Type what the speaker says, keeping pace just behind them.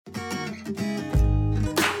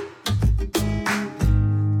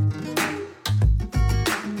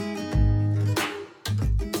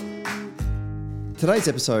Today's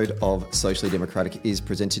episode of Socially Democratic is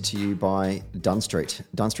presented to you by Dunn Street.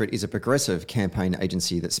 Dunn Street is a progressive campaign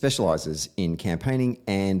agency that specialises in campaigning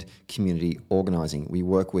and community organising. We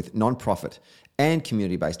work with non-profit and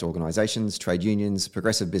community-based organisations, trade unions,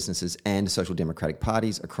 progressive businesses and social democratic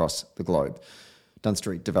parties across the globe. Dunn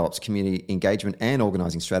Street develops community engagement and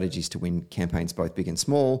organising strategies to win campaigns both big and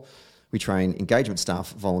small. We train engagement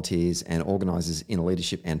staff, volunteers and organisers in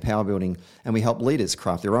leadership and power building, and we help leaders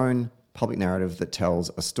craft their own public narrative that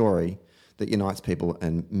tells a story that unites people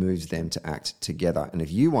and moves them to act together. And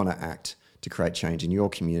if you want to act to create change in your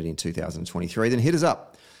community in 2023, then hit us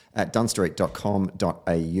up at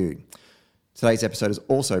dunstreet.com.au. Today's episode is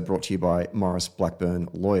also brought to you by Maurice Blackburn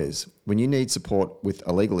Lawyers. When you need support with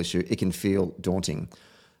a legal issue, it can feel daunting.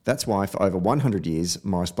 That's why for over 100 years,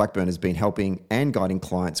 Maurice Blackburn has been helping and guiding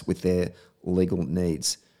clients with their legal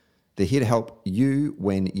needs. They're here to help you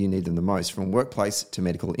when you need them the most, from workplace to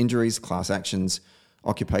medical injuries, class actions,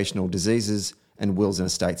 occupational diseases, and wills and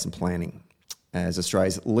estates and planning. As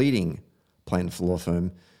Australia's leading plaintiff law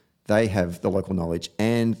firm, they have the local knowledge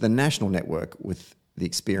and the national network with the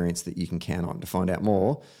experience that you can count on. To find out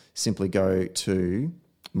more, simply go to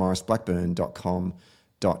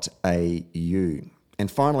mauriceblackburn.com.au. And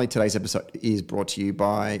finally, today's episode is brought to you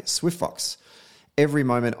by SwiftFox. Every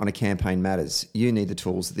moment on a campaign matters. You need the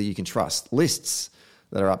tools that you can trust, lists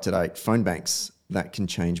that are up to date, phone banks that can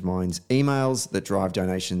change minds, emails that drive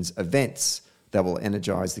donations, events that will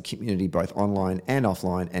energise the community both online and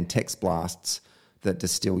offline, and text blasts that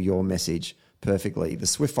distill your message perfectly. The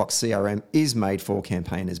SwiftFox CRM is made for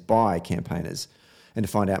campaigners by campaigners. And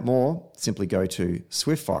to find out more, simply go to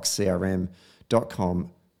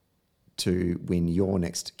swiftfoxcrm.com to win your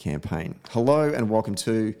next campaign. Hello and welcome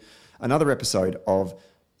to another episode of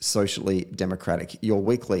Socially Democratic, your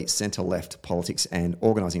weekly centre-left politics and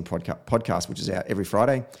organising podcast, which is out every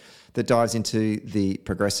Friday, that dives into the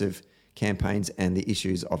progressive campaigns and the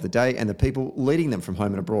issues of the day and the people leading them from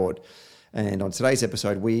home and abroad. And on today's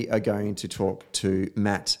episode, we are going to talk to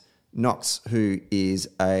Matt Knox, who is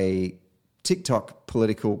a TikTok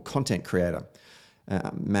political content creator.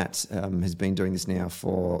 Matt has been doing this now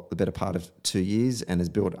for the better part of 2 years and has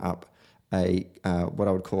built up what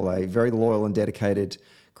I would call a very loyal and dedicated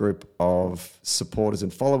group of supporters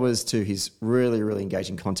and followers to his really, really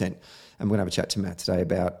engaging content. And we're going to have a chat to Matt today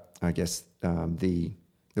about, I guess, the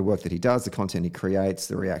work that he does, the content he creates,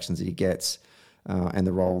 the reactions that he gets, and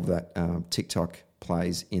the role that TikTok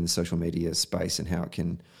plays in the social media space and how it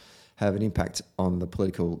can have an impact on the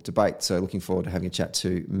political debate. So looking forward to having a chat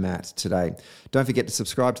to Matt today. Don't forget to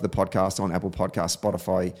subscribe to the podcast on Apple Podcasts,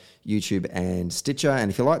 Spotify, YouTube and Stitcher. And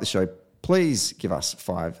if you like the show, please give us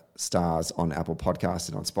 5 stars on Apple Podcasts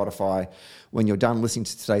and on Spotify when you're done listening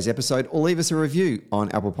to today's episode, or leave us a review on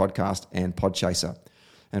Apple Podcast and Podchaser.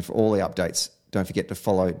 And for all the updates, don't forget to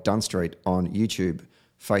follow Dunn Street on YouTube,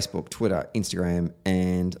 Facebook, Twitter, Instagram,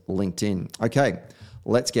 and LinkedIn. Okay,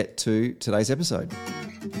 let's get to today's episode.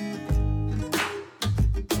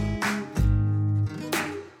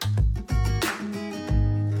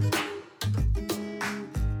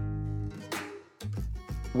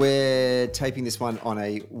 We're taping this one on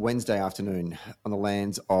a Wednesday afternoon on the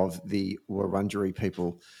lands of the Wurundjeri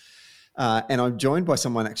people. And I'm joined by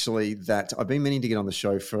someone actually that I've been meaning to get on the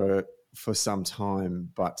show for some time,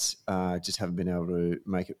 but just haven't been able to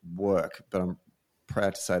make it work. But I'm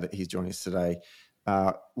proud to say that he's joining us today.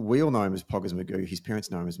 We all know him as Poggers Magoo. His parents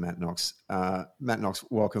know him as Matt Knox. Matt Knox,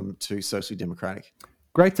 welcome to Socially Democratic.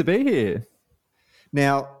 Great to be here.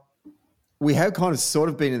 Now, we have kind of sort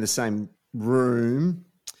of been in the same room,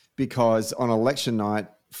 because on election night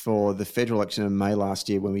for the federal election in May last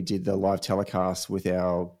year, when we did the live telecast with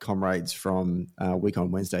our comrades from Week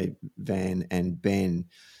on Wednesday, Van and Ben,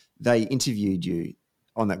 they interviewed you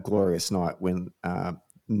on that glorious night when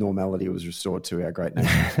normality was restored to our great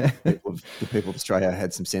nation. The people of Australia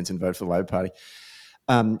had some sense and voted for the Labor Party.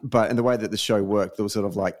 But in the way that the show worked, there was sort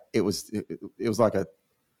of like it was like a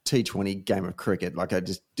T20 game of cricket. Like I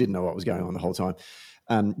just didn't know what was going on the whole time.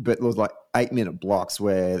 But there was like 8-minute blocks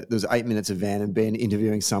where there was 8 minutes of Van and Ben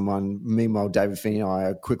interviewing someone. Meanwhile, David Finney and I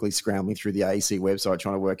are quickly scrambling through the AEC website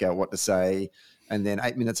trying to work out what to say. And then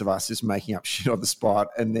 8 minutes of us just making up shit on the spot.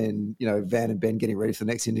 And then, Van and Ben getting ready for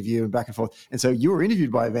the next interview and back and forth. And so you were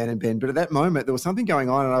interviewed by Van and Ben, but at that moment there was something going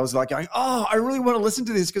on and I was like going, oh, I really want to listen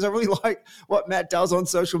to this because I really like what Matt does on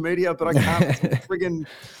social media, but I can't friggin'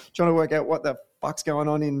 trying to work out what the fuck's going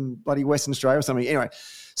on in bloody Western Australia or something. Anyway,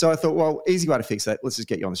 so I thought, well, easy way to fix that. Let's just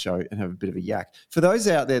get you on the show and have a bit of a yak. For those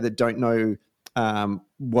out there that don't know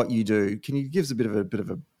what you do, can you give us a bit of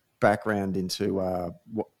a background into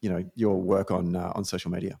what your work on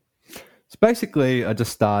social media? So basically, I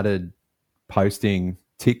just started posting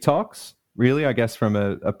TikToks, really, I guess, from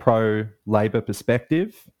a pro-Labor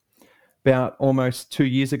perspective, about almost 2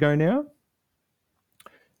 years ago now.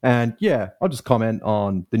 And yeah, I'll just comment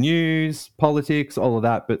on the news, politics, all of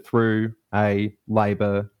that, but through a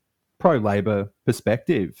pro-Labor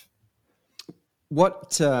perspective.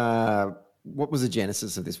 What was the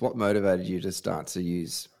genesis of this? What motivated you to start to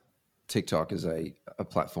use TikTok as a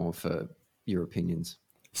platform for your opinions?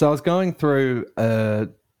 So I was going through a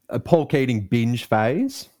Paul Keating binge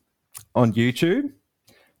phase on YouTube,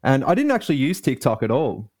 and I didn't actually use TikTok at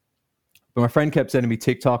all. But my friend kept sending me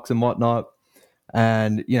TikToks and whatnot,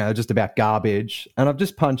 and, just about garbage. And I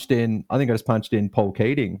just punched in Paul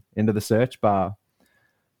Keating into the search bar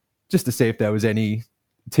just to see if there was any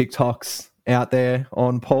TikToks out there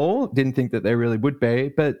on Paul. Didn't think that there really would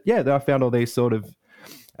be. But yeah, I found all these sort of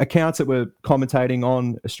accounts that were commentating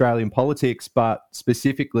on Australian politics, but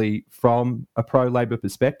specifically from a pro-Labor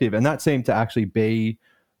perspective. And that seemed to actually be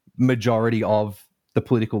majority of the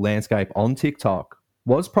political landscape on TikTok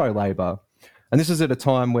was pro-Labor. And this was at a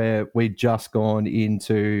time where we'd just gone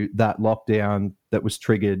into that lockdown that was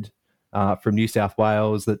triggered from New South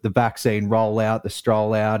Wales, that the vaccine rollout, the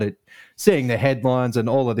stroll out, seeing the headlines and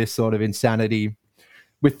all of this sort of insanity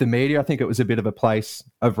with the media. I think it was a bit of a place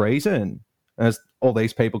of reason, as all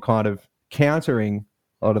these people kind of countering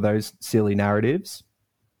a lot of those silly narratives.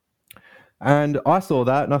 And I saw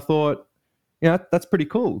that and I thought, that's pretty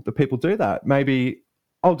cool that people do that. Maybe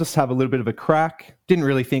I'll just have a little bit of a crack. Didn't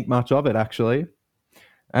really think much of it, actually.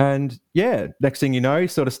 And yeah, next thing you know, you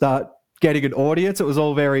sort of start getting an audience. It was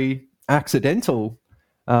all very accidental,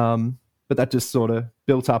 but that just sort of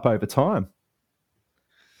built up over time.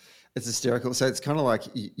 It's hysterical. So it's kind of like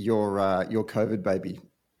your COVID baby.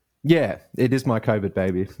 Yeah, it is my COVID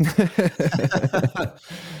baby.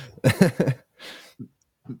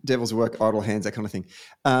 Devil's work, idle hands, that kind of thing.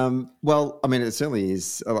 Well, I mean, it certainly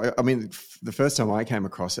is. I mean, the first time I came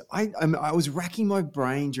across it, I was racking my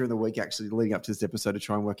brain during the week, actually, leading up to this episode to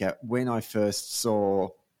try and work out when I first saw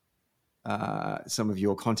some of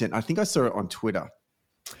your content. I think I saw it on Twitter.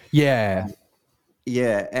 Yeah.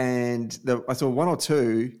 Yeah, and I saw one or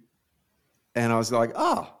two, and I was like,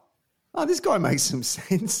 oh, this guy makes some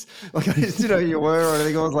sense. Like, I just didn't know who you were or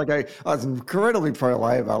anything. I was like, I was incredibly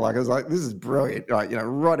pro-Labor. Like, I was like, this is brilliant. Like,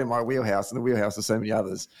 right in my wheelhouse and the wheelhouse of so many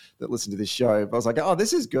others that listen to this show. But I was like, oh,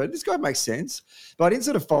 this is good. This guy makes sense. But I didn't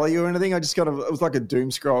sort of follow you or anything. I just it was like a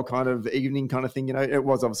doom scroll kind of evening kind of thing. It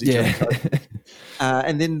was obviously. Yeah.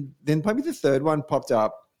 And then maybe the third one popped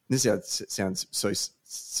up. This sounds so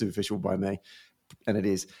superficial by me. And it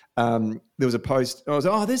is. There was a post. I was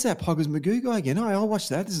like, there's that Poggers Magoo guy again. I'll watch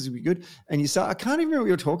that. This is good. And you start, I can't even remember what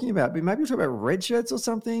you're talking about, but maybe you're talking about red shirts or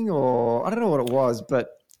something, or I don't know what it was, but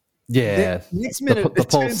yeah. Next minute, the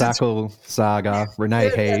Paul Sackle saga, Renee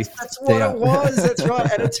Heath. That's what it was. That's right.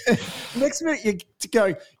 And next minute, you go,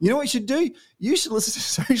 you know what you should do? You should listen to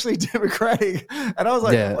Socially Democratic. And I was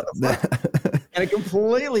like, what the fuck? And it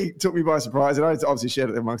completely took me by surprise. And I obviously shared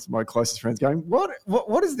it amongst my closest friends going,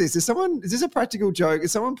 what is this? Is this a practical joke?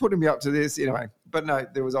 Is someone putting me up to this? Anyway, but no,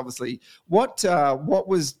 there was obviously,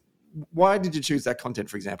 why did you choose that content,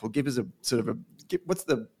 for example? Give us a sort of what's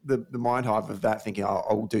the mind hive of that thinking,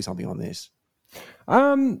 I'll do something on this?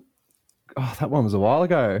 That one was a while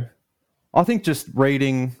ago. I think just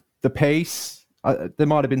reading the piece, there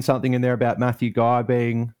might have been something in there about Matthew Guy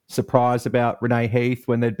being surprised about Renee Heath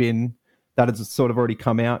when that had sort of already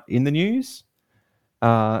come out in the news.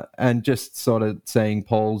 And just sort of seeing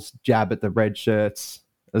Paul's jab at the red shirts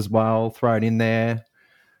as well thrown in there.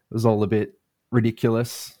 It was all a bit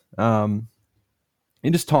ridiculous. And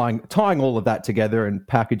just tying all of that together and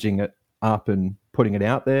packaging it up and putting it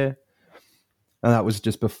out there. And that was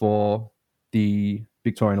just before the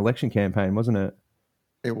Victorian election campaign, wasn't it?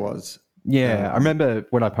 It was. Yeah, I remember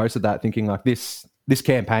when I posted that thinking like this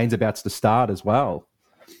campaign's about to start as well.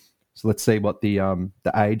 So let's see what the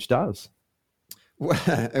Age does.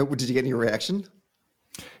 Did you get any reaction?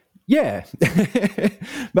 Yeah.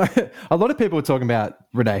 But a lot of people were talking about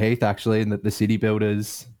Renee Heath actually, and the City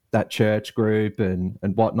Builders, that church group and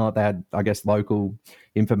whatnot. They had, I guess, local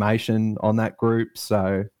information on that group.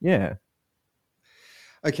 So, yeah.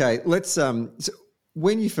 Okay, let's... So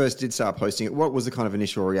when you first did start posting it, what was the kind of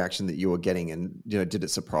initial reaction that you were getting? And, did it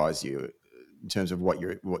surprise you in terms of what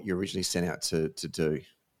you originally sent out to do?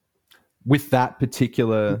 With that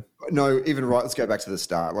particular... No, even right. Let's go back to the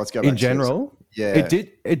start. Let's go back in general. Yeah,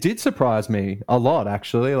 it did surprise me a lot,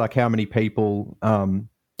 actually. Like how many people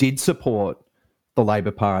did support the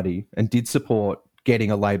Labor Party and did support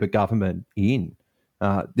getting a Labor government in.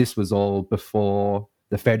 This was all before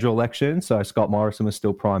the federal election, so Scott Morrison was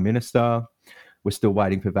still Prime Minister. we're still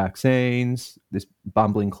waiting for vaccines, this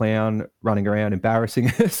bumbling clown running around embarrassing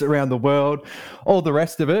us around the world, all the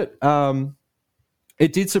rest of it.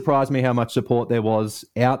 It did surprise me how much support there was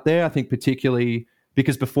out there. I think particularly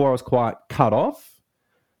because before I was quite cut off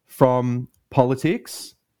from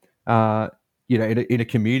politics, in a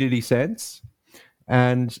community sense.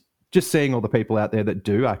 And just seeing all the people out there that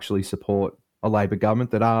do actually support a Labor government,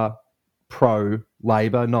 that are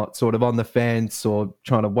pro-Labor, not sort of on the fence or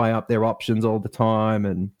trying to weigh up their options all the time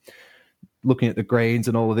and looking at the Greens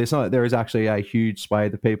and all of this. There is actually a huge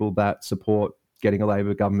swathe of people that support getting a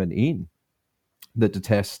Labor government in, that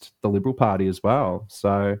detest the Liberal Party as well.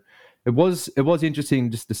 So it was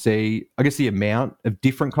interesting just to see, I guess, the amount of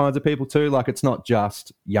different kinds of people too. Like, it's not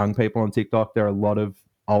just young people on TikTok. There are a lot of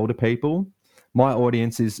older people. My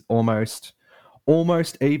audience is almost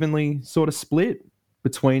evenly sort of split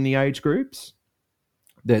between the age groups.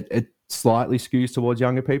 That it slightly skews towards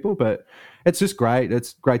younger people, but it's just great.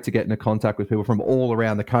 It's great to get into contact with people from all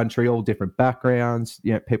around the country, all different backgrounds.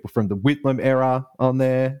 People from the Whitlam era on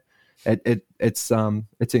there. It's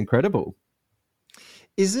incredible.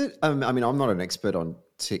 Is it? I'm not an expert on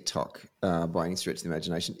TikTok by any stretch of the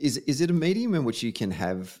imagination. Is it a medium in which you can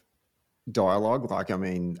have dialogue? This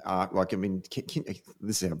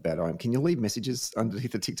is how bad I am. Can you leave messages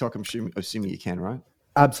underneath the TikTok? I'm assuming you can, right?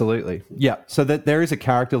 Absolutely, yeah. So that there is a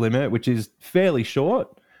character limit, which is fairly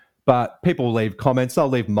short, but people will leave comments. They'll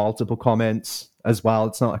leave multiple comments as well.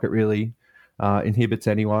 It's not like it really inhibits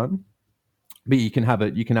anyone. But you can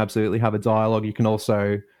absolutely have a dialogue. You can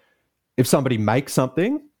also, if somebody makes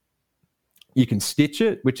something, you can stitch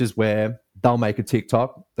it, which is where they'll make a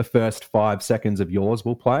TikTok. The first 5 seconds of yours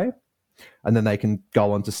will play, and then they can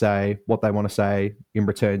go on to say what they want to say in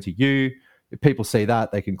return to you. If people see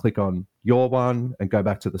that, they can click on your one and go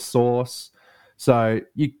back to the source. So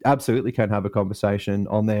you absolutely can have a conversation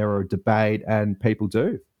on there or a debate, and people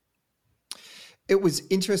do. It was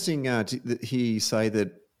interesting to hear you say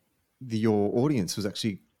that your audience was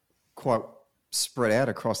actually quite spread out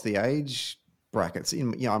across the age brackets.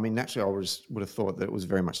 Naturally, I would have thought that it was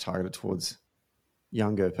very much targeted towards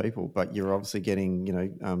younger people, but you're obviously getting,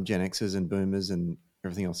 Gen Xers and Boomers and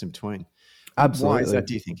everything else in between. Absolutely. Why is that,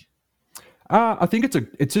 do you think? I think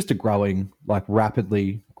it's just a growing,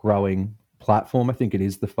 rapidly growing platform. I think it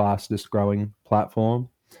is the fastest growing platform.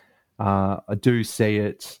 I do see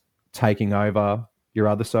it taking over your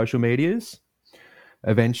other social medias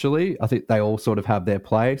eventually. I think they all sort of have their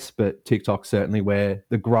place, but TikTok certainly where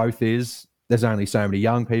the growth is. There's only so many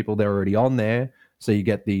young people, they're already on there, so you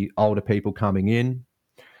get the older people coming in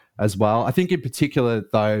as well. I think in particular,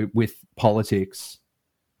 though, with politics,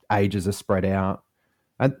 ages are spread out.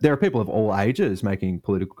 And there are people of all ages making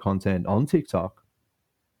political content on TikTok.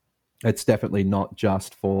 It's definitely not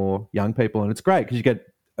just for young people, and it's great because you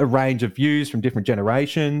get a range of views from different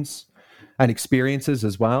generations and experiences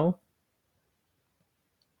as well.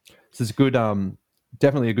 So it's good,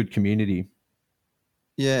 definitely a good community.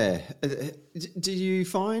 Yeah. Do you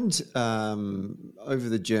find over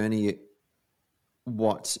the journey,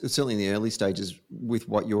 certainly in the early stages, with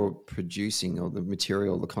what you're producing or the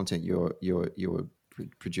material, the content you're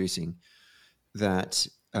producing, that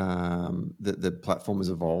the platform has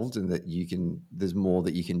evolved and that there's more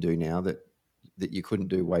that you can do now that you couldn't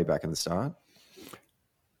do way back in the start?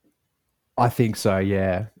 I think so,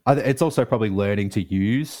 yeah. It's also probably learning to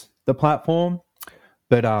use the platform,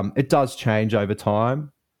 but it does change over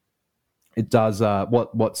time. It does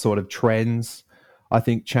what sort of trends, I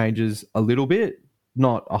think, changes a little bit,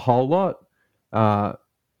 not a whole lot.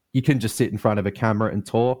 You can just sit in front of a camera and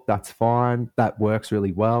talk. That's fine. That works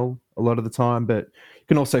really well a lot of the time. But you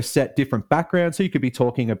can also set different backgrounds. So you could be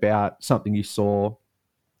talking about something you saw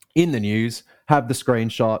in the news, have the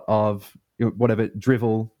screenshot of whatever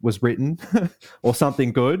drivel was written or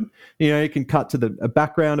something good. You can cut to a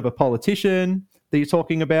background of a politician that you're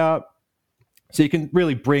talking about. So you can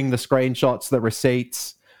really bring the screenshots, the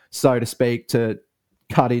receipts, so to speak, to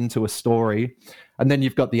cut into a story. And then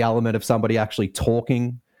you've got the element of somebody actually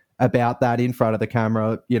talking about that in front of the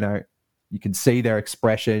camera. You can see their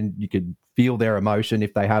expression, you can feel their emotion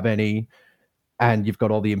if they have any, and you've got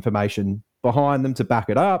all the information behind them to back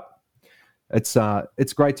it up.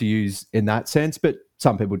 It's great to use in that sense, but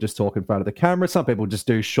some people just talk in front of the camera. Some people just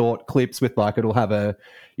do short clips with it'll have a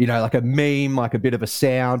meme, like a bit of a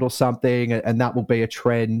sound or something, and that will be a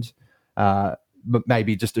trend, but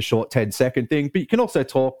maybe just a short 10-second thing. But you can also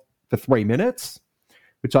talk for 3 minutes,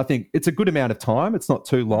 which I think it's a good amount of time. It's not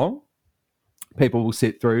too long. People will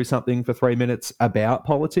sit through something for 3 minutes about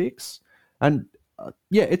politics. And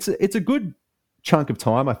it's a good chunk of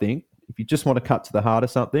time, I think, if you just want to cut to the heart of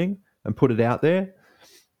something and put it out there.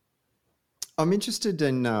 I'm interested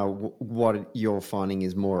in what you're finding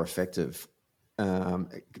is more effective.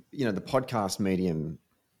 The podcast medium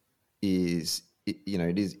is,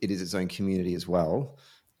 it is its own community as well.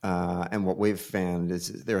 And what we've found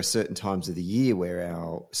is there are certain times of the year where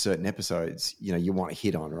our certain episodes, you want to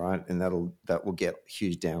hit on, right? And that will get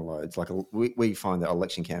huge downloads. Like we find that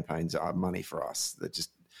election campaigns are money for us. That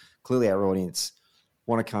just clearly our audience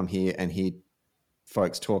want to come here and hear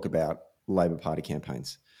folks talk about Labor Party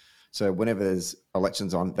campaigns. So whenever there's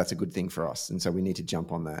elections on, that's a good thing for us. And so we need to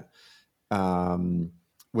jump on that.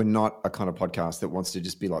 We're not a kind of podcast that wants to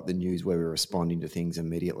just be like the news where we're responding to things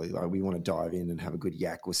immediately. Like we want to dive in and have a good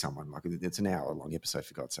yak with someone. Like it's an hour-long episode,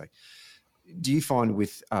 for God's sake. Do you find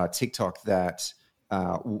with TikTok that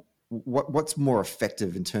what's more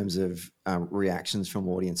effective in terms of reactions from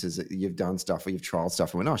audiences that you've done stuff or you've trialed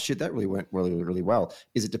stuff and went, oh shit, that really went really, really well?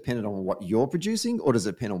 Is it dependent on what you're producing, or does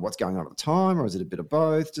it depend on what's going on at the time, or is it a bit of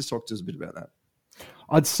both? Just talk to us a bit about that.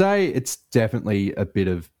 I'd say it's definitely a bit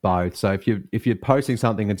of both. So if you're posting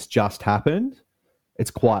something that's just happened,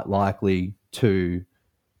 it's quite likely to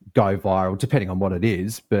go viral, depending on what it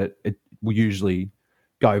is, but it will usually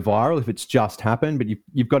go viral if it's just happened. But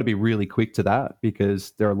you've got to be really quick to that,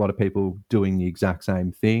 because there are a lot of people doing the exact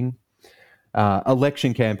same thing.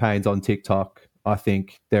 Election campaigns on TikTok, I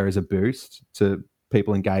think there is a boost to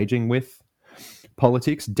people engaging with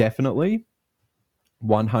politics, definitely,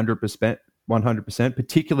 100%. 100%,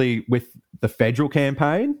 particularly with the federal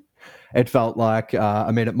campaign. It felt like,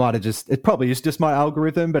 it probably is just my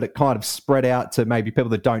algorithm, but it kind of spread out to maybe people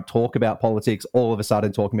that don't talk about politics all of a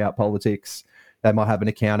sudden talking about politics. They might have an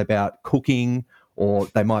account about cooking, or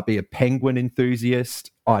they might be a penguin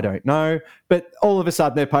enthusiast. I don't know. But all of a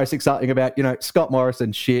sudden they're posting something about, Scott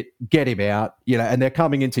Morrison shit, get him out, and they're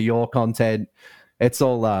coming into your content. It's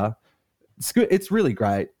all... It's good. It's really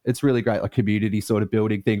great. It's really great, like community sort of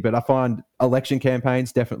building thing. But I find election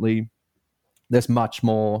campaigns, definitely there's much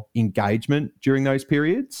more engagement during those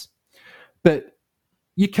periods. But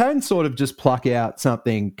you can sort of just pluck out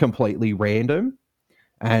something completely random,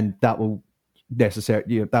 and that will get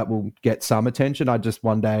some attention.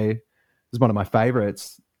 One day, it was one of my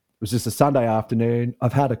favorites. It was just a Sunday afternoon.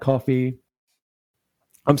 I've had a coffee.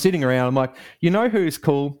 I'm sitting around, I'm like, who's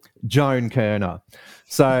cool? Joan Kerner.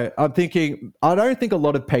 So I'm thinking, I don't think a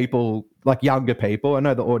lot of people, like younger people, I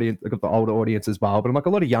know the audience, I've got the older audience as well, but I'm like,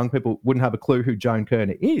 a lot of young people wouldn't have a clue who Joan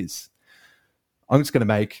Kerner is. I'm just going to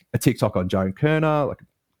make a TikTok on Joan Kerner, like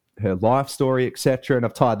her life story, etc. And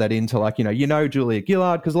I've tied that into like, Julia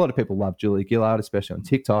Gillard, because a lot of people love Julia Gillard, especially on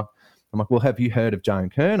TikTok. I'm like, well, have you heard of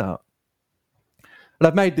Joan Kerner? And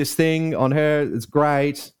I've made this thing on her. It's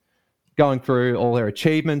great, going through all her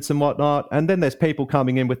achievements and whatnot. And then there's people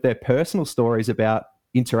coming in with their personal stories about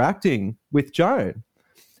interacting with Joan.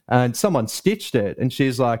 And someone stitched it, and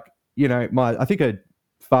she's like, I think her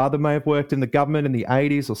father may have worked in the government in the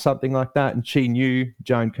 80s or something like that, and she knew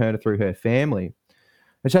Joan Kerner through her family.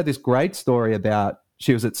 And she had this great story about,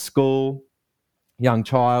 she was at school, young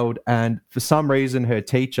child, and for some reason her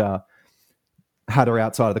teacher had her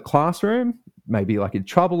outside of the classroom, maybe like in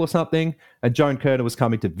trouble or something, and Joan Kerner was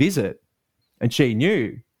coming to visit, and she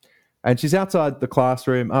knew. And she's outside the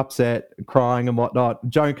classroom, upset, crying and whatnot.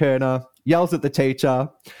 Joan Kerner yells at the teacher,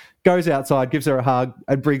 goes outside, gives her a hug,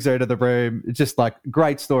 and brings her to the room. It's just like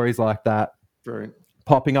great stories like that. Brilliant.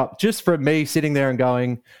 Popping up just from me sitting there and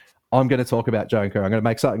going, I'm going to talk about Joan Kerner. I'm going to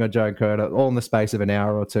make something on Joan Kerner all in the space of an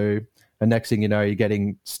hour or two. And next thing you know, you're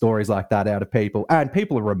getting stories like that out of people. And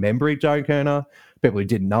people are remembering Joan Kerner. People who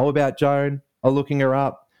didn't know about Joan are looking her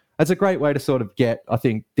up. It's a great way to sort of get, I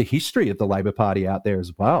think, the history of the Labor Party out there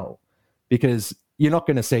as well. Because you're not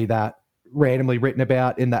going to see that randomly written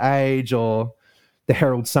about in The Age or the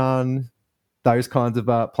Herald Sun, those kinds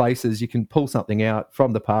of places. You can pull something out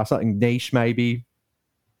from the past, something niche maybe.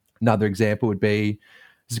 Another example would be,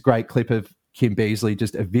 there's a great clip of Kim Beazley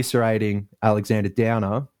just eviscerating Alexander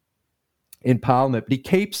Downer in Parliament, but he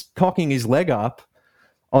keeps cocking his leg up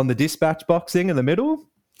on the dispatch box thing in the middle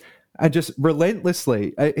and just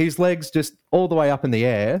relentlessly, his legs just all the way up in the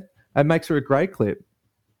air, and makes for a great clip.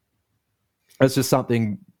 It's just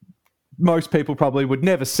something most people probably would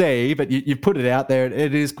never see, but you put it out there.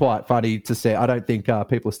 It is quite funny to see. I don't think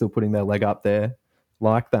people are still putting their leg up there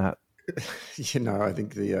like that. I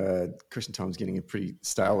think the Christian Times getting a pretty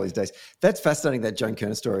stale these days. That's fascinating, that Joan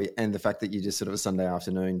Kerner story, and the fact that you just sort of a Sunday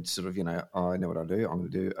afternoon sort of, I know what I'll do. I'm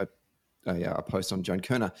going to do a post on Joan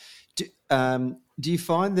Kerner. Do you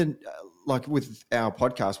find that, like with our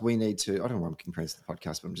podcast, we need to, I don't know why I'm comparing this to the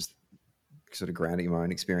podcast, but I'm just sort of grounding in my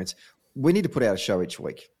own experience. We need to put out a show each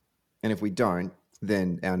week. And if we don't,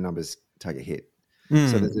 then our numbers take a hit.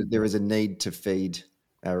 So there is a need to feed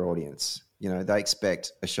our audience. They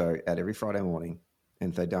expect a show out every Friday morning, and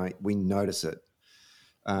if they don't, we notice it.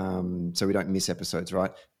 So we don't miss episodes,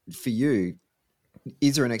 right? For you,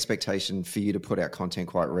 is there an expectation for you to put out content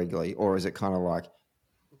quite regularly, or is it kind of like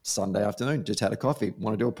Sunday afternoon, just had a coffee,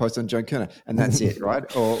 want to do a post on Joan Kerner, and that's it, right?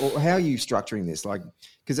 Or how are you structuring this? Like,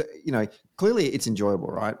 because, clearly it's enjoyable,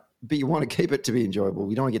 right? But you want to keep it to be enjoyable.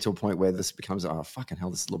 You don't want to get to a point where this becomes, oh, fucking hell,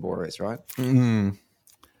 this is laborious, right?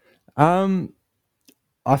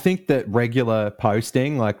 I think that regular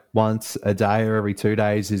posting, like once a day or every 2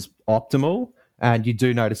 days, is optimal. And you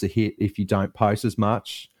do notice a hit if you don't post as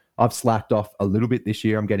much. I've slacked off a little bit this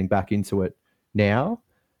year. I'm getting back into it now.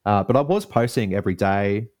 But I was posting every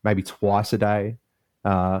day, maybe twice a day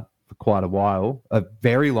for quite a while, a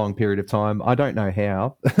very long period of time. I don't know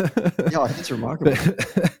how. Yeah, it's remarkable.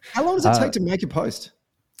 How long does it take to make a post?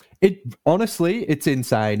 Honestly, it's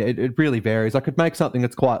insane. It really varies. I could make something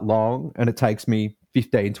that's quite long and it takes me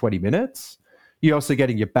 15, 20 minutes. You're also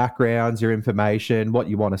getting your backgrounds, your information, what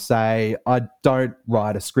you want to say. I don't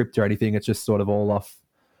write a script or anything. It's just sort of all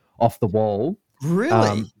off the wall.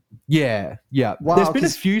 Really? Yeah. Wow, there's been a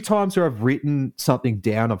few times where I've written something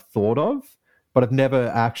down I've thought of, but I've never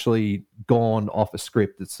actually gone off a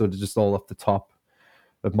script. It's sort of just all off the top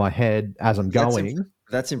of my head as I'm going.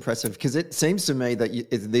 That's impressive, because it seems to me that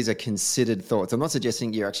these are considered thoughts. I'm not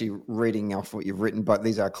suggesting you're actually reading off what you've written, but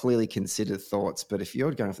these are clearly considered thoughts. But if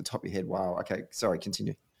you're going off the top of your head, wow. Okay, sorry,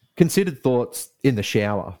 continue. Considered thoughts in the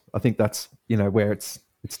shower. I think that's, where it's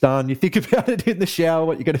done. You think about it in the shower,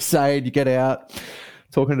 what you're going to say, and you get out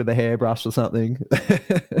talking to the hairbrush or something.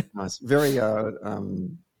 Nice. Very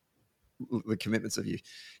the commitments of you.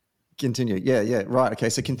 Continue. Yeah. Right. Okay.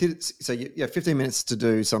 So 15 minutes to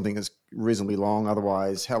do something that's reasonably long.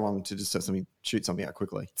 Otherwise, how long to just shoot something out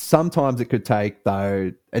quickly? Sometimes it could take,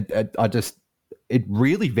 though. It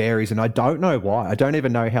really varies, and I don't know why. I don't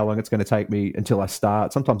even know how long it's going to take me until I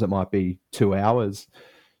start. Sometimes it might be 2 hours.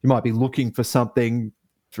 You might be looking for something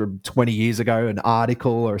from 20 years ago, an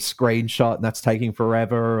article or a screenshot, and that's taking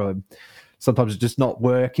forever. Or sometimes it's just not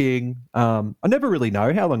working. I never really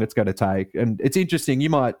know how long it's going to take. And it's interesting. You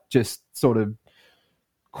might just sort of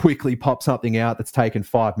quickly pop something out that's taken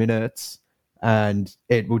 5 minutes and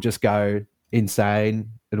it will just go insane.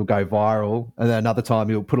 It'll go viral. And then another time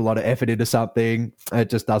you'll put a lot of effort into something and it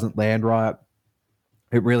just doesn't land right.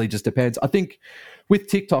 It really just depends. I think with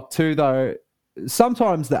TikTok too, though,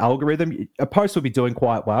 sometimes the algorithm, a post will be doing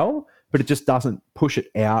quite well, but it just doesn't push it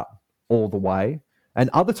out all the way. And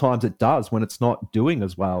other times it does when it's not doing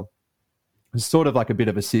as well. It's sort of like a bit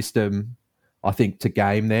of a system, I think, to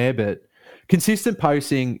game there. But consistent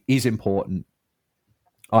posting is important,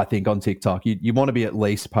 I think, on TikTok. You want to be at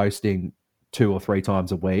least posting 2 or 3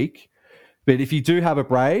 times a week. But if you do have a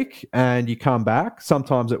break and you come back,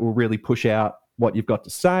 sometimes it will really push out what you've got to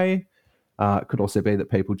say. It could also be that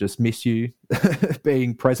people just miss you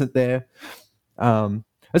being present there.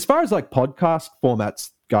 As far as like podcast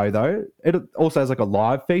formats go, though, it also has like a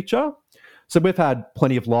live feature. So we've had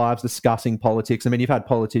plenty of lives discussing politics. I mean, you've had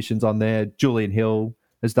politicians on there. Julian Hill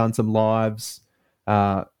has done some lives.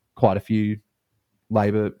 Quite a few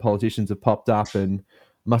Labor politicians have popped up, and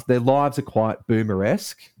their lives are quite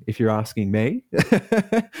boomer-esque, if you're asking me.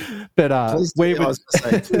 But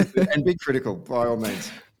and be critical by all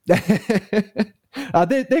means.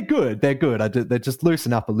 They're good. They're good. They just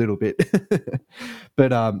loosen up a little bit.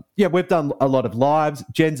 But we've done a lot of lives.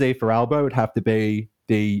 Gen Z for Albo would have to be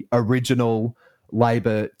the original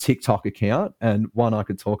Labor TikTok account, and one I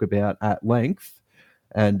could talk about at length.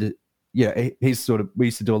 And we used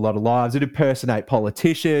to do a lot of lives. You'd impersonate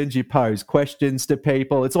politicians. You pose questions to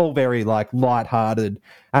people. It's all very like lighthearted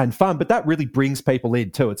and fun, but that really brings people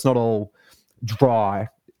in too. It's not all dry.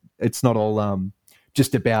 It's not all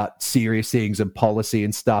just about serious things and policy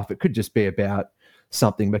and stuff. It could just be about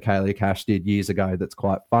something Michaelia Cash did years ago that's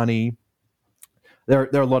quite funny. There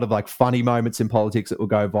are a lot of like funny moments in politics that will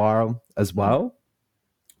go viral as well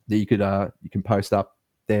that you can post up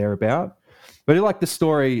there about. But like the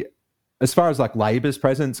story, as far as like Labor's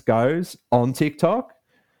presence goes on TikTok,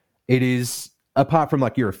 it is, apart from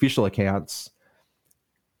like your official accounts,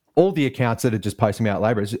 all the accounts that are just posting about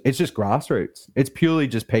Labor, it's just grassroots. It's purely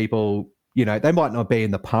just people, they might not be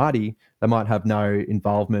in the party. They might have no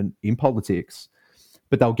involvement in politics,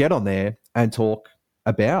 but they'll get on there and talk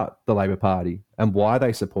about the Labor Party and why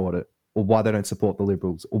they support it, or why they don't support the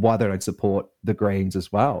Liberals, or why they don't support the Greens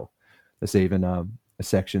as well. There's even a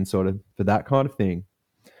section sort of for that kind of thing.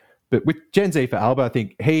 But with Gen Z for Alba, I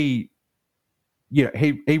think he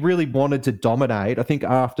really wanted to dominate. I think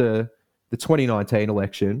after the 2019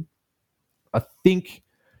 election, I think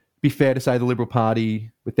be fair to say the Liberal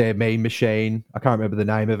Party with their meme machine, I can't remember the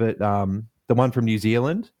name of it, the one from New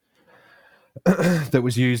Zealand that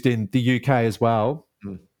was used in the UK as well.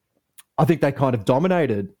 I think they kind of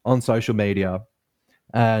dominated on social media.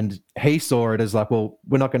 And he saw it as like, well,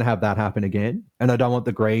 we're not going to have that happen again. And I don't want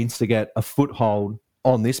the Greens to get a foothold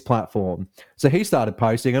on this platform. So he started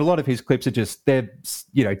posting, and a lot of his clips are just, they're,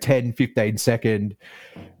 10, 15 second,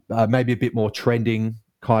 maybe a bit more trending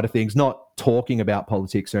kind of things, not talking about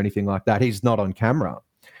politics or anything like that. He's not on camera.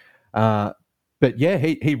 But yeah,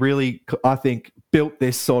 he really, I think, built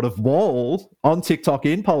this sort of wall on TikTok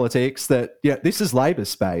in politics that, this is Labor's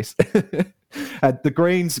space. And the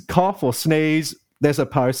Greens cough or sneeze, there's a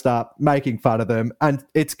post up making fun of them, and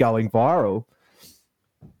it's going viral.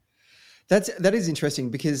 That is interesting,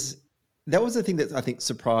 because that was the thing that I think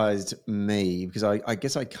surprised me, because I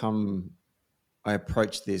guess I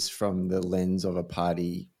approached this from the lens of a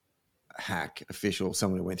party hack official,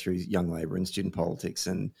 someone who went through Young Labor and student politics.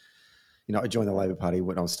 And, I joined the Labor Party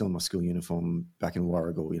when I was still in my school uniform back in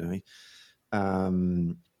Warragul,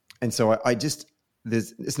 and so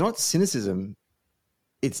it's not cynicism,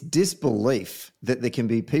 it's disbelief that there can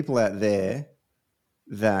be people out there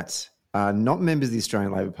that are not members of the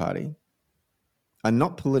Australian Labor Party, are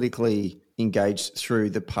not politically engaged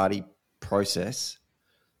through the party process,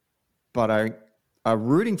 but are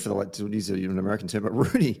rooting for to use an American term, but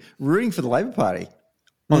rooting for the Labor Party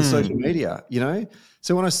on social media,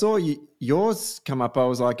 So when I saw yours come up, I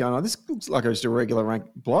was like, oh, this looks like just a regular rank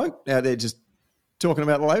bloke out there just talking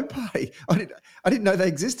about the Labor Party. I didn't know they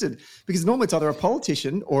existed, because normally it's either a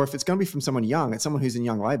politician, or if it's going to be from someone young, it's someone who's in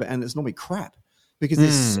Young Labor, and it's normally crap, because they're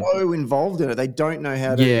so involved in it. They don't know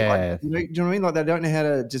how to, do you know what I mean? Like, they don't know how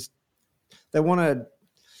to they're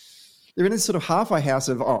in this sort of halfway house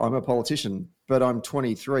of, I'm a politician, but I'm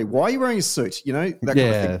 23. Why are you wearing a suit? That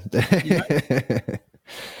kind of thing.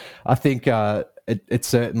 I think it's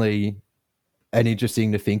certainly an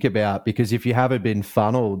interesting to think about, because if you haven't been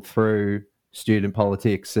funneled through student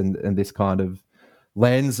politics and this kind of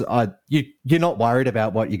lens, you're not worried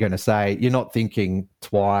about what you're going to say. You're not thinking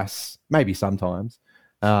twice, maybe sometimes,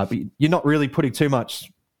 but you're not really putting too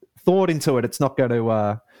much thought into it. It's not going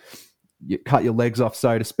to cut your legs off,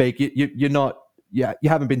 so to speak. You're not. You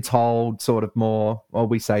haven't been told sort of more,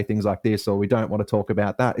 we say things like this, or we don't want to talk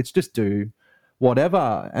about that. It's just do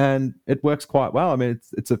whatever, and it works quite well. I mean,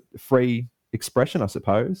 it's a free expression, I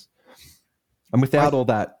suppose, and without all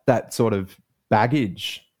that sort of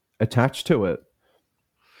baggage attached to it.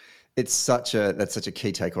 That's such a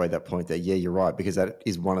key takeaway, that point there. Yeah, you're right, because that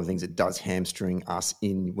is one of the things that does hamstring us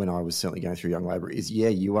when I was certainly going through Young Labor, is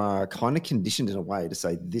you are kind of conditioned in a way to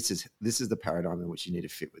say this is the paradigm in which you need to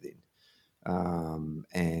fit within.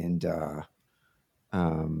 And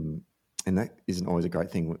that isn't always a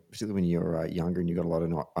great thing, particularly when you're younger and you've got a lot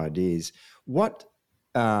of ideas. What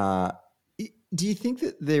do you think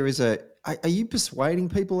that there is are you persuading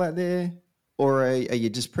people out there, or are you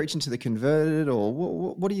just preaching to the converted, or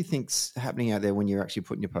what do you think's happening out there when you're actually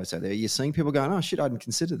putting your posts out there? Are you seeing people going, oh shit, I hadn't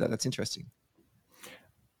considered that. That's interesting.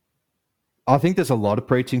 I think there's a lot of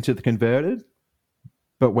preaching to the converted,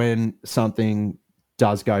 but when something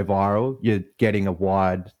does go viral, you're getting a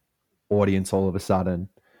wide audience all of a sudden.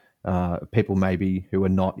 People maybe who are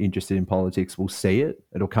not interested in politics will see it.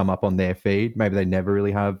 It'll come up on their feed. Maybe they never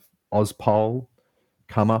really have Ozpoll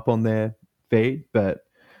come up on their feed, but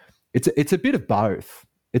it's a bit of both.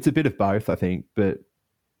 It's a bit of both, I think, but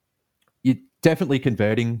you're definitely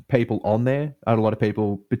converting people on there. I had a lot of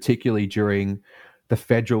people, particularly during the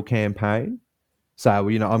federal campaign, say,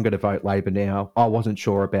 well, I'm going to vote Labor now. I wasn't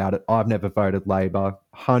sure about it. I've never voted Labor.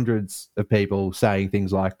 Hundreds of people saying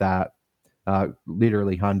things like that,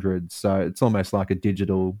 literally hundreds. So it's almost like a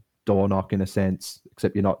digital door knock in a sense,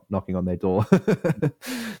 except you're not knocking on their door.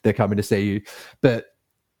 They're coming to see you. But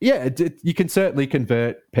yeah, you can certainly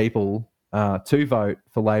convert people to vote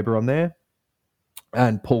for Labor on there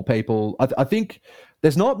and pull people. I think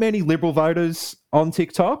there's not many Liberal voters on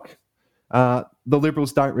TikTok. The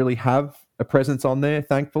Liberals don't really have a presence on there,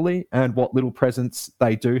 thankfully, and what little presence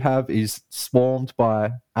they do have is swarmed by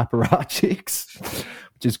apparatchiks,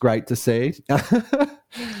 which is great to see.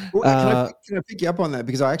 Well, can I pick you up on that?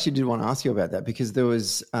 Because I actually did want to ask you about that, because there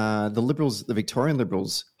was the Victorian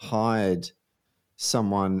Liberals hired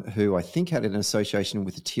someone who I think had an association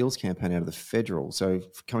with the Teals campaign out of the federal. So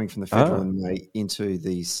coming from the federal and into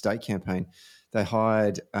the state campaign, they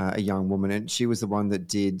hired a young woman, and she was the one that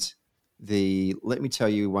did let me tell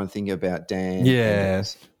you one thing about Dan.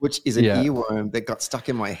 Yes. Which is an earworm that got stuck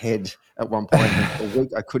in my head at one point. And for a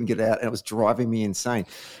week I couldn't get it out, and it was driving me insane.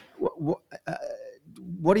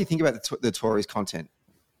 What do you think about the Tories' content?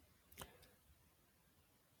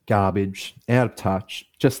 garbage, out of touch,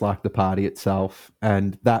 just like the party itself.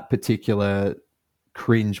 And that particular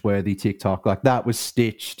cringe-worthy TikTok, like that was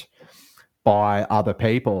stitched by other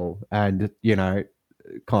people and, you know,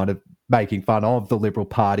 kind of making fun of the Liberal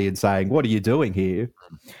Party and saying, what are you doing here?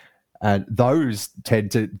 And those tend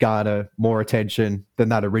to garner more attention than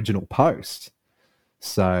that original post.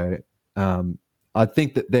 So I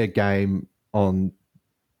think that their game on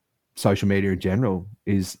social media in general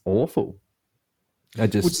is awful.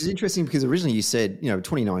 Which is interesting because originally you said,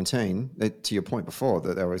 2019, to your point before,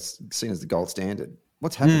 that they were seen as the gold standard.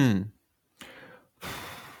 What's happened?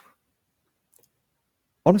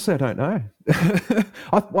 Honestly, I don't know.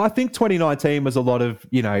 I think 2019 was a lot of,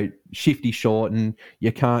 Shifty Shorten,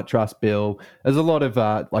 you can't trust Bill. There's a lot of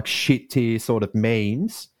like shit tier sort of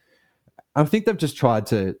memes. I think they've just tried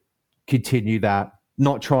to continue that,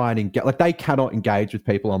 not try and engage. Like they cannot engage with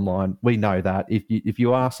people online. We know that. If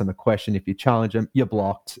you ask them a question, if you challenge them, you're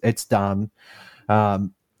blocked. It's done. I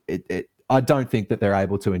don't think that they're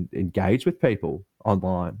able to engage with people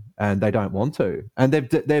online, and they don't want to. And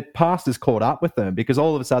their past has caught up with them because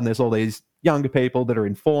all of a sudden there's all these younger people that are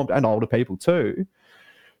informed and older people too,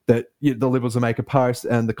 that the Liberals will make a post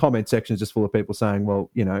and the comment section is just full of people saying, well,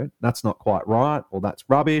 that's not quite right or that's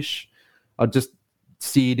rubbish. I just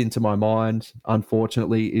seared into my mind,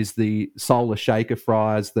 unfortunately, is the Solar Shaker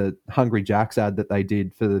fries, the Hungry Jack's ad that they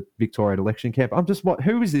did for the Victorian election camp.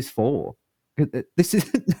 Who is this for? This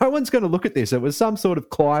is no one's going to look at this. It was some sort of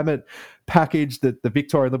climate package that the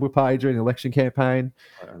Victorian Liberal Party during the election campaign.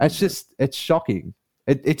 It's shocking.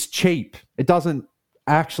 It's cheap. It doesn't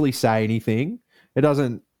actually say anything.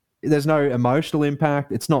 There's no emotional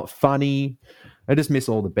impact. It's not funny. I just miss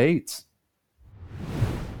all the beats.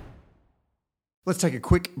 Let's take a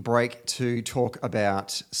quick break to talk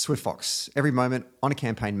about SwiftFox. Every moment on a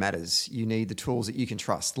campaign matters. You need the tools that you can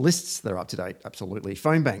trust. Lists that are up to date, absolutely.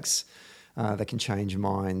 Phone banks that can change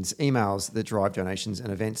minds. Emails that drive donations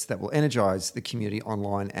and events that will energize the community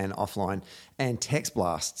online and offline. And text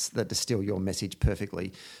blasts that distill your message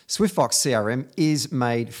perfectly. SwiftFox CRM is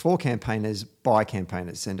made for campaigners by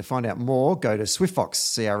campaigners. And to find out more, go to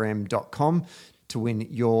swiftfoxcrm.com to win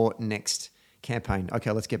your next campaign. Okay,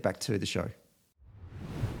 let's get back to the show.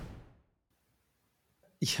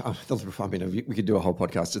 Yeah, we could do a whole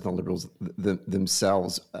podcast just on Liberals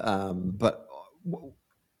themselves. But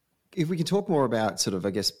if we can talk more about sort of,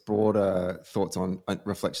 I guess, broader thoughts on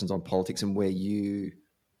reflections on politics and where you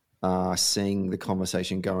are seeing the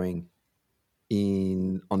conversation going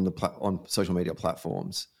on social media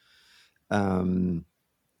platforms. When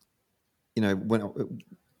I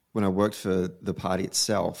worked for the party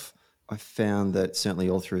itself, I found that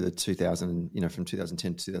certainly all through the from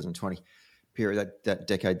 2010 to 2020 period, that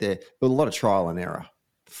decade there was a lot of trial and error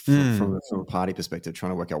from a party perspective,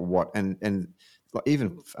 trying to work out what and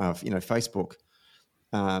even Facebook,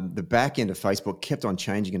 the back end of Facebook kept on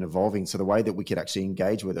changing and evolving. So the way that we could actually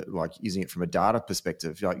engage with it, like using it from a data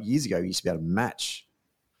perspective, like years ago, you used to be able to match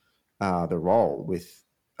the role with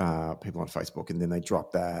people on Facebook, and then they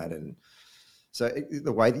dropped that. And so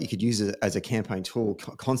the way that you could use it as a campaign tool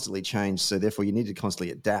constantly changed. So therefore, you needed to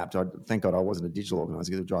constantly adapt. Thank God I wasn't a digital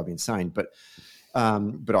organizer; it would drive me insane. But I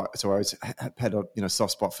always had a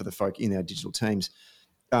soft spot for the folk in our digital teams.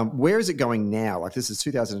 Where is it going now? Like this is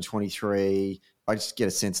 2023. I just get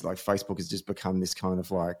a sense that like Facebook has just become this kind of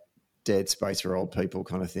like dead space for old people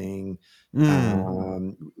kind of thing.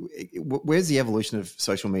 Where's the evolution of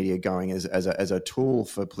social media going as a tool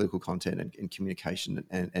for political content and communication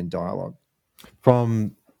and dialogue?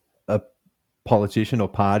 From a politician or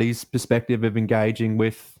party's perspective of engaging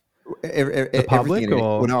with the public,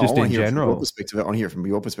 or just in general? I want to hear from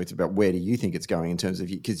your perspective about where do you think it's going in terms of,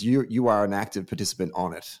 because you are an active participant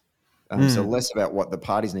on it. So less about what the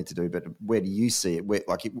parties need to do, but where do you see it? Where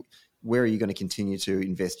are you going to continue to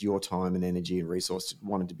invest your time and energy and resource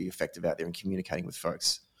wanting to be effective out there and communicating with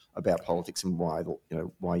folks about politics and why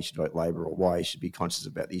you should vote Labor or why you should be conscious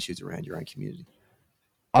about the issues around your own community?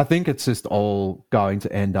 I think it's just all going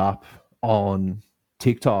to end up on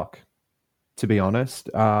TikTok, to be honest.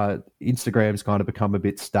 Instagram's kind of become a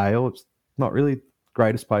bit stale. It's not really the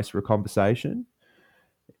greatest place for a conversation.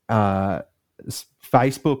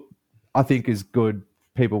 Facebook, I think, is good.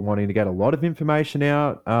 People wanting to get a lot of information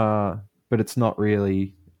out, but it's not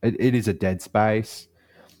really, it is a dead space.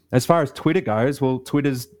 As far as Twitter goes, well,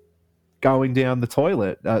 Twitter's going down the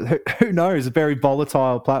toilet. Who knows? A very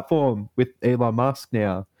volatile platform with Elon Musk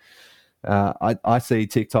now. I see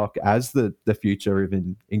TikTok as the future of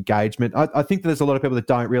engagement. I think there's a lot of people that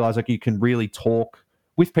don't realize like you can really talk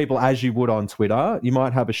with people as you would on Twitter. You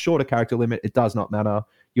might have a shorter character limit. It does not matter.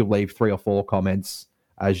 You'll leave 3 or 4 comments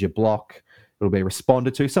as you block. it'll be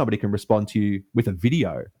responded to. Somebody can respond to you with a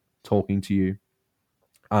video talking to you.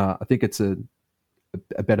 I think it's a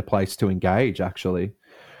better place to engage, actually,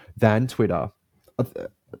 than Twitter.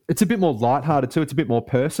 It's a bit more lighthearted too. It's a bit more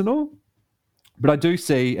personal. But I do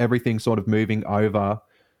see everything sort of moving over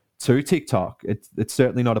to TikTok. It's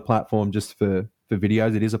certainly not a platform just for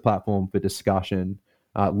videos. It is a platform for discussion,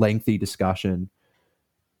 lengthy discussion.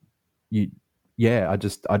 I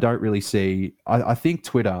don't really see. I think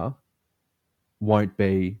Twitter won't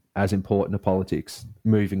be as important to politics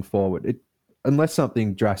moving forward, unless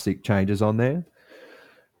something drastic changes on there.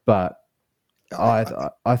 But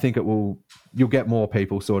I think it will. You'll get more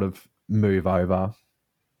people sort of move over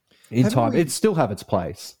in time. It still have its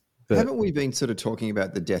place. But haven't we been sort of talking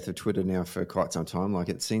about the death of Twitter now for quite some time? Like,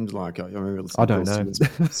 it seems like I remember listening to Bill Simmons.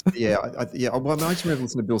 Well, I just remember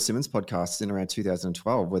listening to Bill Simmons podcasts in around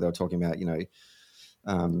 2012 where they were talking about,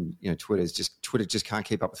 Twitter just can't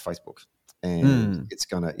keep up with Facebook, and it's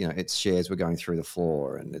gonna, its shares were going through the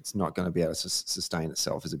floor, and it's not going to be able to sustain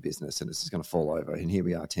itself as a business, and it's just going to fall over. And here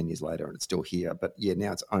we are 10 years later, and it's still here. But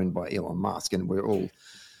now it's owned by Elon Musk, and we're all,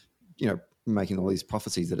 making all these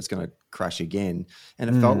prophecies that it's going to crash again. And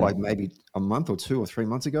it felt like maybe a month or 2 or 3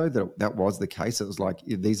 months ago that was the case. It was like,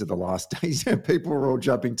 these are the last days. People were all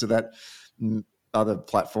jumping to that other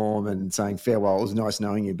platform and saying farewell. It was nice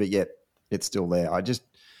knowing you, but yet it's still there.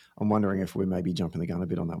 I'm wondering if we're maybe jumping the gun a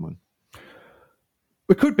bit on that one.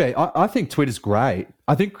 It could be. I think Twitter's great.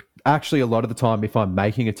 I think actually a lot of the time, if I'm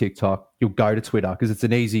making a TikTok, you'll go to Twitter because it's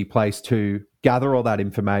an easy place to gather all that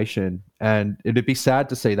information. And it'd be sad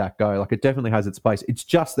to see that go. Like, it definitely has its place. It's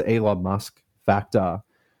just the Elon Musk factor.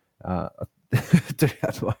 I do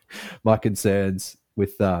have my concerns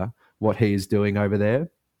with what he is doing over there.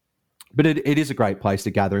 But it is a great place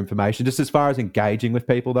to gather information. Just as far as engaging with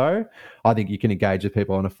people, though, I think you can engage with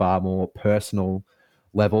people on a far more personal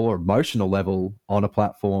level or emotional level on a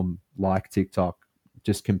platform like TikTok,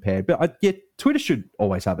 just compared. But Twitter should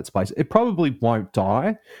always have its place. It probably won't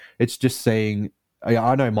die. It's just seeing,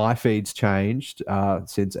 I know my feed's changed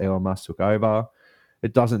since Elon Musk took over.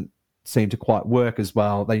 It doesn't seem to quite work as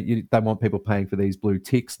well. They want people paying for these blue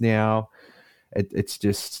ticks now. It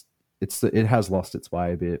has lost its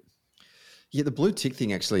way a bit. Yeah, the blue tick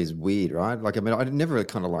thing actually is weird, right? Like, I mean, I never really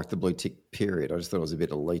kind of liked the blue tick period. I just thought it was a bit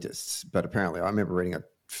elitist. But apparently, I remember reading a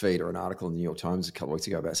feed or an article in the New York Times a couple of weeks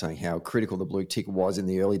ago about saying how critical the blue tick was in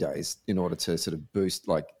the early days in order to sort of boost,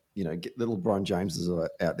 like, get little Brian Jameses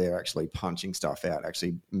out there actually punching stuff out,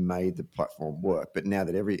 actually made the platform work. But now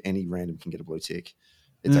that any random can get a blue tick,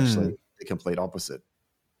 it's actually the complete opposite.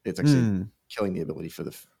 It's actually killing the ability for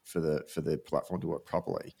the platform to work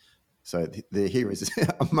properly. So here is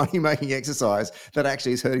a money-making exercise that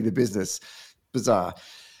actually is hurting the business. Bizarre.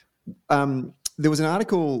 There was an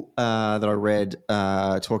article that I read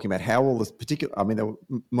talking about how all this particular, I mean, they were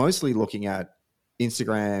mostly looking at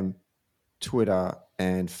Instagram, Twitter,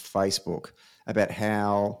 and Facebook, about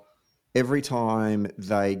how every time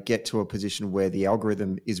they get to a position where the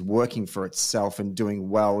algorithm is working for itself and doing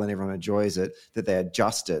well and everyone enjoys it, that they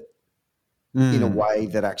adjust it in a way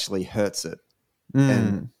that actually hurts it.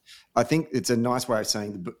 And I think it's a nice way of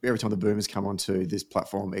saying every time the boomers come onto this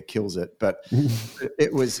platform, it kills it. But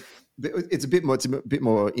it's a bit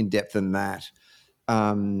more in depth than that.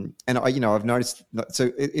 And I've noticed that, so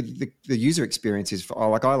the user experience is I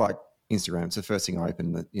like Instagram. It's the first thing I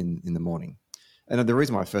open in the morning. And the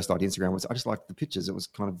reason why I first liked Instagram was I just liked the pictures. It was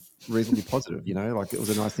kind of reasonably positive, like it was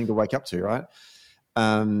a nice thing to wake up to, right?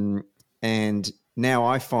 And now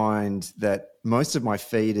I find that most of my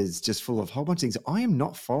feed is just full of a whole bunch of things I am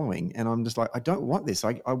not following. And I'm just like, I don't want this.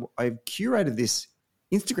 I've curated this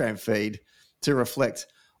Instagram feed to reflect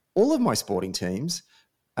all of my sporting teams,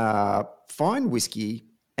 fine whiskey,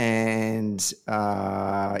 and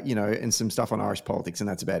and some stuff on Irish politics, and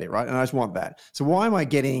that's about it, right? And I just want that. So why am I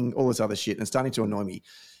getting all this other shit? And it's starting to annoy me.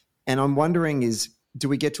 And I'm wondering do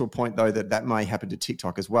we get to a point though that may happen to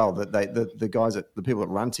TikTok as well? That the people that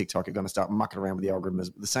run TikTok are going to start mucking around with the algorithm.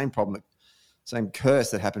 The same problem, same curse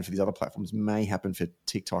that happened for these other platforms may happen for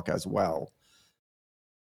TikTok as well.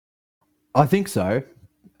 I think so.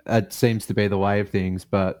 It seems to be the way of things,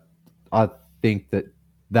 but I think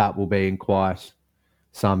that will be in quite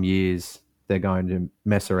some years. They're going to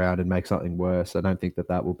mess around and make something worse. I don't think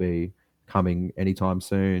that will be coming anytime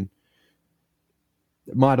soon.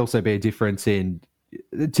 It might also be a difference in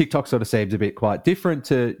TikTok. Sort of seems a bit quite different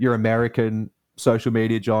to your American social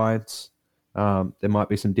media giants. There might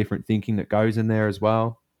be some different thinking that goes in there as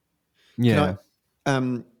well. Yeah.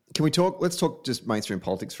 Can we talk? Let's talk just mainstream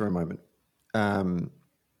politics for a moment.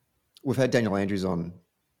 We've had Daniel Andrews on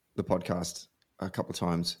the podcast a couple of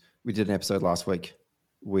times. We did an episode last week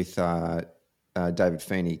with David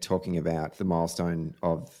Feeney talking about the milestone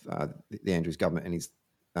of the Andrews government and his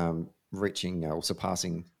reaching or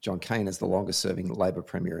surpassing John Cain as the longest-serving Labor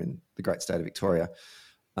Premier in the great state of Victoria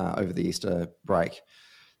over the Easter break.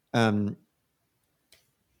 What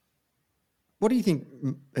do you think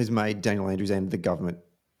has made Daniel Andrews and the government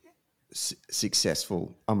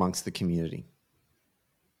successful amongst the community?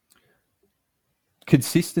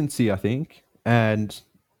 Consistency, I think, and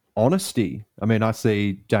honesty. I mean, I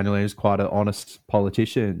see Daniel Andrews quite an honest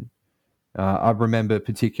politician. I remember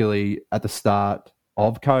particularly at the start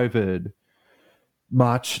of COVID,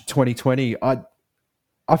 March 2020,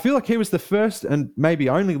 I feel like he was the first and maybe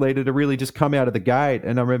only leader to really just come out of the gate.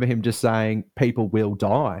 And I remember him just saying, people will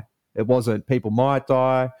die. It wasn't people might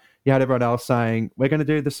die. You had everyone else saying, we're going to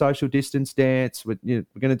do the social distance dance. We're going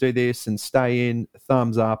to do this and stay in,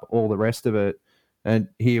 thumbs up, all the rest of it. And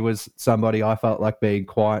here was somebody I felt like being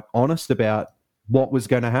quite honest about what was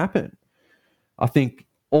going to happen. I think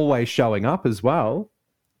always showing up as well.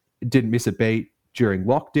 Didn't miss a beat during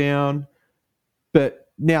lockdown. But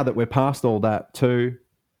now that we're past all that too,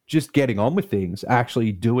 just getting on with things,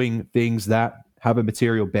 actually doing things that have a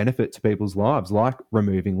material benefit to people's lives, like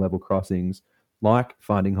removing level crossings, like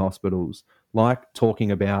funding hospitals, like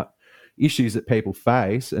talking about issues that people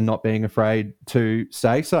face and not being afraid to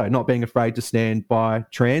say so, not being afraid to stand by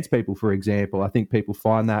trans people, for example. I think people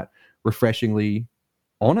find that refreshingly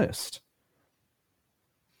honest.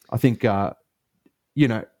 I think,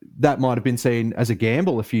 that might have been seen as a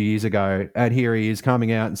gamble a few years ago. And here he is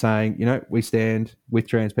coming out and saying, we stand with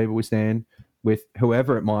trans people, we stand with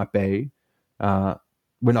whoever it might be. We're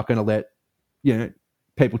not going to let,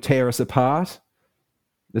 people tear us apart.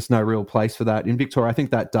 There's no real place for that in Victoria. I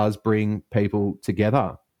think that does bring people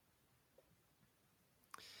together.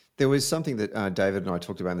 There was something that David and I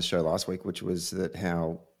talked about in the show last week, which was that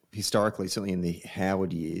how historically, certainly in the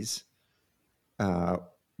Howard years,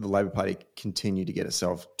 the Labor Party continued to get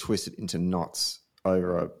itself twisted into knots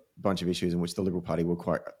over a bunch of issues in which the Liberal Party were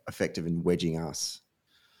quite effective in wedging us.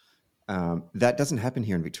 That doesn't happen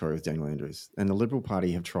here in Victoria with Daniel Andrews. And the Liberal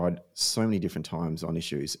Party have tried so many different times on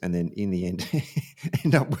issues and then in the end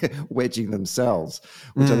end up wedging themselves,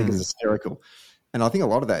 which I think is hysterical. And I think a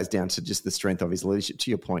lot of that is down to just the strength of his leadership.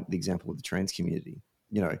 To your point, the example of the trans community.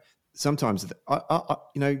 Sometimes,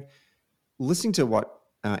 listening to what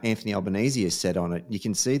Anthony Albanese has said on it, you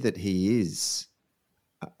can see that he is,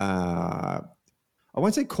 I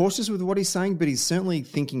won't say cautious with what he's saying, but he's certainly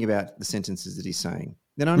thinking about the sentences that he's saying.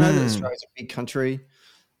 Then I know that Australia's a big country.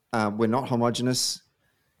 We're not homogenous.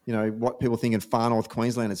 What people think in far north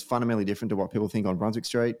Queensland is fundamentally different to what people think on Brunswick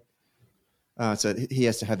Street. So he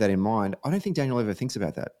has to have that in mind. I don't think Daniel ever thinks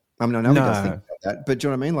about that. I mean, I know he does think about that, but do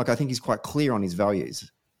you know what I mean? Like, I think he's quite clear on his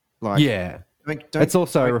values. It's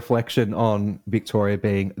also a reflection on Victoria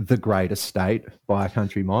being the greatest state by a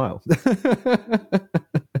country mile.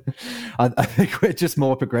 I think we're just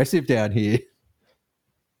more progressive down here.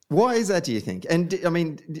 Why is that, do you think? And I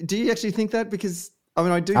mean, do you actually think that? Because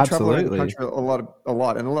I do travel around the country a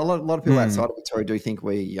lot, and a lot of people outside of Victoria do think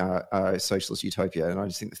we are a socialist utopia, and I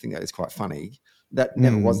just think that is quite funny. That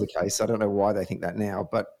never was the case. I don't know why they think that now,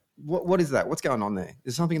 but what is that? What's going on there?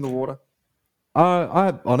 Is something in the water?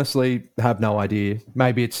 I honestly have no idea.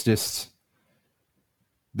 Maybe it's just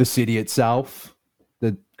the city itself.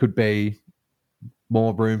 That could be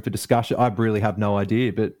more room for discussion. I really have no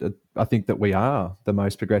idea, but I think that we are the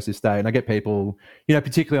most progressive state. And I get people,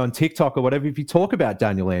 particularly on TikTok or whatever, if you talk about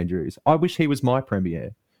Daniel Andrews, I wish he was my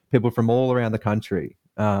premier. People from all around the country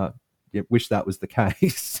wish that was the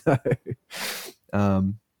case. So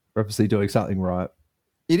we're obviously doing something right.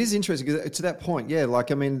 It is interesting because to that point,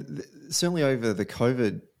 certainly over the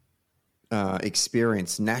COVID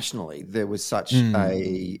experience nationally, there was such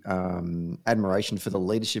a admiration for the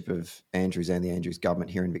leadership of Andrews and the Andrews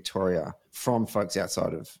government here in Victoria from folks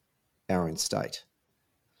outside of our own state,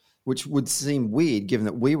 which would seem weird given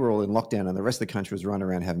that we were all in lockdown and the rest of the country was running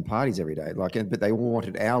around having parties every day. But they all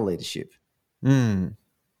wanted our leadership.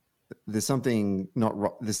 There's something not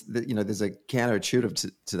right. There's a counterintuitive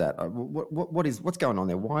to that. What's going on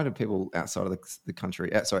there? Why do people outside of the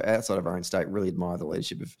country, outside of our own state, really admire the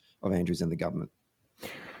leadership of Andrews and the government?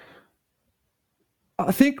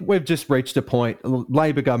 I think we've just reached a point.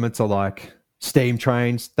 Labor governments are like steam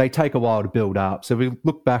trains. They take a while to build up. So we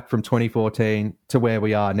look back from 2014 to where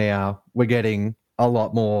we are now. We're getting a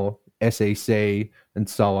lot more SEC and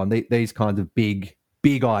so on. These kinds of big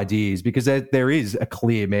ideas, because there is a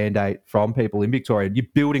clear mandate from people in Victoria. You're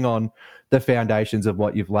building on the foundations of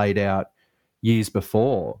what you've laid out years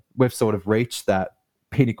before. We've sort of reached that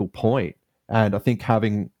pinnacle point. And I think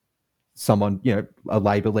having someone, a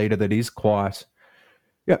Labor leader that is quite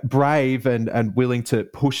brave and willing to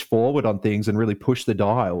push forward on things and really push the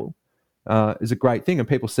dial is a great thing. And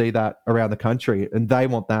people see that around the country and they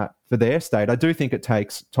want that for their state. I do think it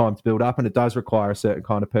takes time to build up, and it does require a certain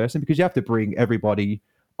kind of person, because you have to bring everybody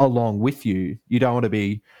along with you. You don't want to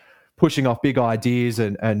be pushing off big ideas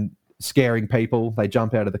and scaring people. They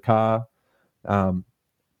jump out of the car.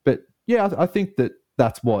 But yeah, I think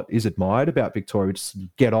that's what is admired about Victoria. Just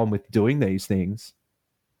get on with doing these things.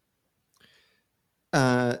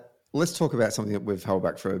 Let's talk about something that we've held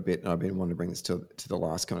back for a bit, and I've been wanting to bring this to the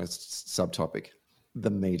last kind of subtopic, the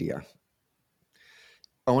media.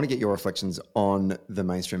 I want to get your reflections on the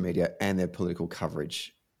mainstream media and their political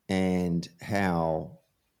coverage, and how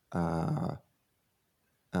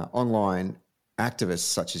online activists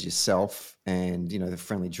such as yourself and, the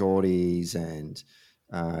Friendly Geordies and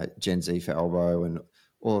Gen Z for Elbow and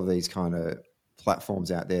all of these kind of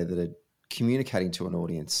platforms out there that are communicating to an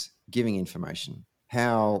audience, giving information,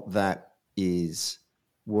 how that is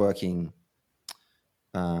working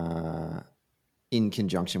in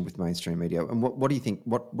conjunction with mainstream media. And what do you think?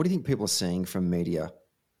 What do you think people are seeing from media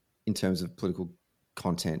in terms of political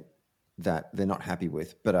content that they're not happy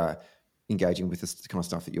with, but are engaging with this kind of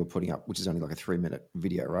stuff that you're putting up, which is only like a 3-minute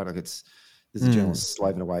video, right? Like there's a journalist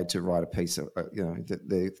slaving away to write a piece of,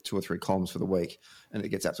 the 2 or 3 columns for the week, and it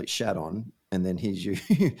gets absolutely shat on. And then here's you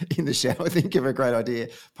in the shower, think of a great idea,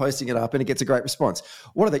 posting it up, and it gets a great response.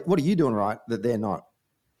 What are you doing right that they're not?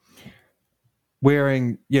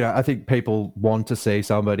 Wearing, I think people want to see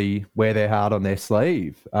somebody wear their heart on their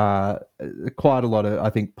sleeve. Quite a lot of, I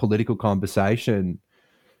think, political conversation.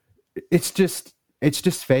 It's just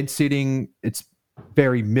fence sitting. It's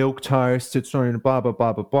very milquetoast. It's not blah, blah,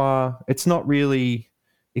 blah, blah, blah. It's not really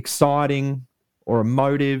exciting or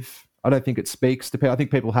emotive. I don't think it speaks to people. I think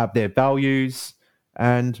people have their values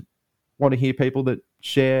and want to hear people that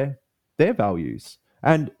share their values.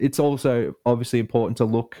 And it's also obviously important to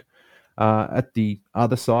look at the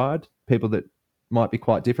other side, people that might be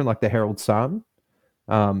quite different, like the Herald Sun,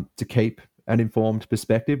 to keep an informed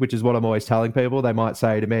perspective, which is what I'm always telling people. They might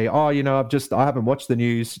say to me, I haven't watched the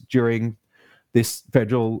news during this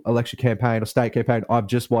federal election campaign or state campaign. I've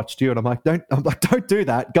just watched you. And I'm like, don't do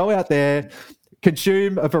that. Go out there,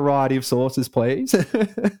 consume a variety of sources, please.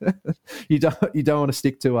 You don't want to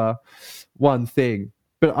stick to one thing.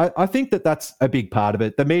 But I think that's a big part of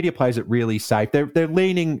it. The media plays it really safe. They're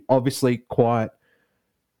leaning obviously quite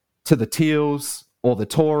to the Teals or the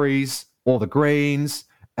Tories or the Greens,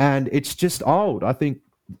 and it's just old. I think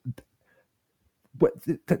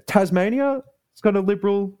Tasmania has got a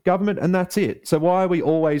Liberal government, and that's it. So why are we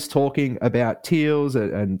always talking about Teals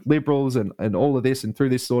and Liberals and all of this, and through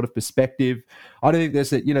this sort of perspective? I don't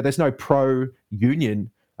think there's no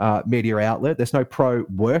pro-union media outlet. There's no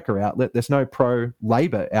pro-worker outlet. There's no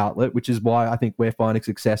pro-Labor outlet, which is why I think we're finding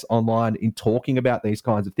success online in talking about these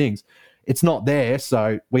kinds of things. It's not there,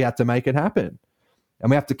 so we have to make it happen. And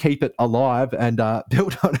we have to keep it alive and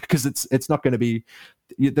build on it, because it's not going to be,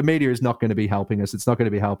 the media is not going to be helping us. It's not going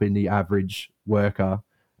to be helping the average worker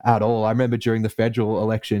at all. I remember during the federal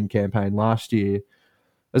election campaign last year,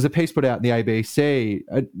 there's a piece put out in the ABC.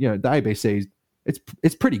 The ABC,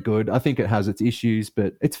 it's pretty good. I think it has its issues,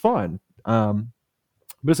 but it's fine. But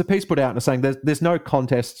there's a piece put out and saying there's no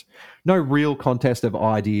real contest of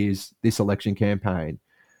ideas this election campaign.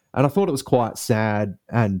 And I thought it was quite sad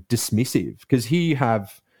and dismissive, because here you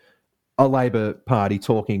have a Labor Party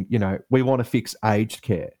talking, we want to fix aged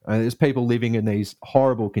care. And there's people living in these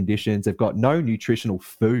horrible conditions. They've got no nutritional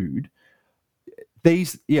food.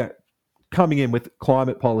 Coming in with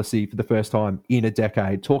climate policy for the first time in a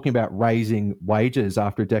decade, talking about raising wages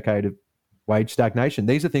after a decade of wage stagnation.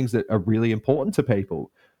 These are things that are really important to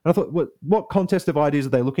people. And I thought, what contest of ideas are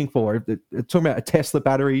they looking for? If they're talking about a Tesla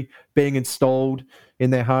battery being installed in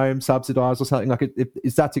their home, subsidised or something like it,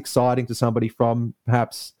 is that exciting to somebody from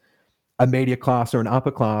perhaps a media class or an upper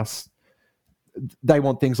class? They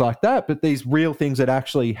want things like that, but these real things that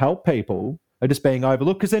actually help people are just being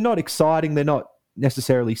overlooked because they're not exciting. They're not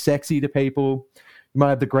necessarily sexy to people. You might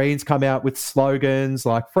have the Greens come out with slogans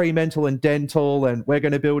like free mental and dental and we're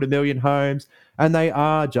going to build 1 million homes, and they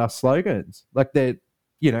are just slogans. Like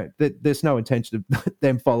there's no intention of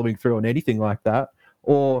them following through on anything like that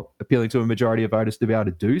or appealing to a majority of voters to be able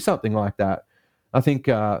to do something like that. I think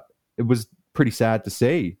it was pretty sad to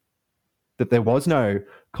see that there was no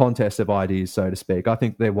contest of ideas, so to speak. I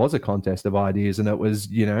think there was a contest of ideas, and it was,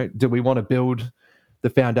 do we want to build the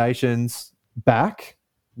foundations back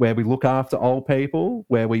where we look after old people,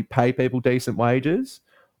 where we pay people decent wages,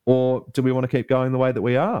 or do we want to keep going the way that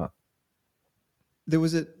we are? There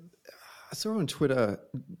was I saw on Twitter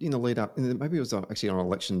in the lead up, maybe it was actually on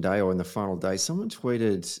election day or in the final day, someone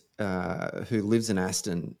tweeted who lives in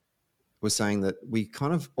Aston was saying that we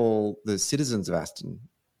kind of all, the citizens of Aston,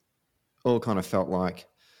 all kind of felt like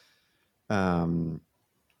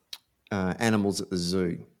animals at the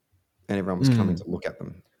zoo, and everyone was coming to look at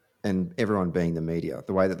them, and everyone being the media,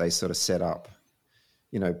 the way that they sort of set up,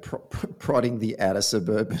 prodding the outer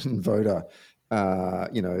suburban voter,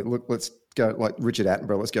 look, let's go like Richard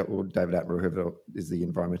Attenborough, let's go, or David Attenborough, whoever is the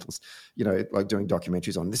environmentalist, like doing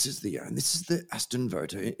documentaries on this is the Aston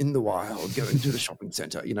voter in the wild going to the shopping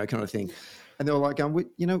centre, kind of thing. And they were like, what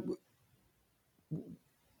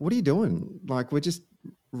are you doing? Like, we're just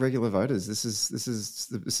regular voters. This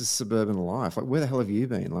is suburban life. Like, where the hell have you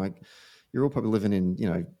been? Like, you're all probably living in,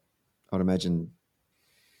 I'd imagine,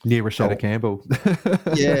 near Rashada Campbell.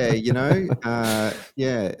 Yeah,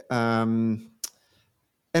 yeah.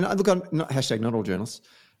 And look, I'm not all journalists.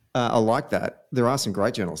 I like that. There are some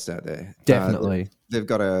great journalists out there. Definitely. They've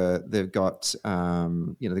got a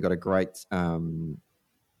great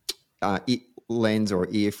lens or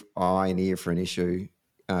eye and ear for an issue.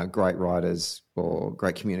 Great writers or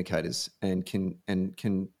great communicators, and can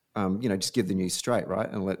just give the news straight, right,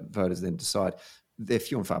 and let voters then decide. They're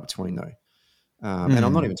few and far between, though. And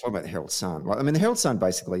I'm not even talking about the Herald Sun. Like, I mean, the Herald Sun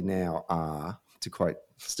basically now are, to quote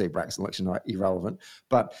Steve Brack's election night, irrelevant.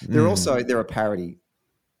 But they're a parody.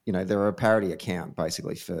 They're a parody account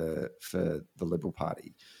basically for the Liberal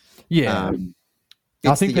Party. Yeah,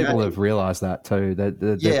 I think people have realised that too.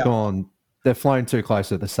 They've flown too close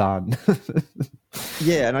to the sun.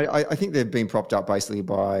 Yeah, and I think they've been propped up basically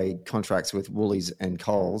by contracts with Woolies and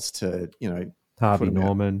Coles to Harvey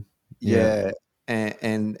Norman. Yeah. And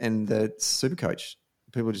the Supercoach,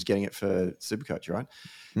 people are just getting it for Supercoach, right?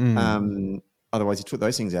 Otherwise, you took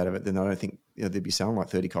those things out of it, then I don't think they'd be selling like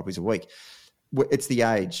 30 copies a week. It's the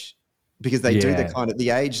Age, because they do the kind of the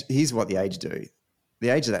Age. Here's what the Age do. The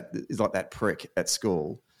Age of that is like that prick at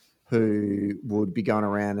school who would be going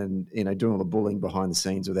around and doing all the bullying behind the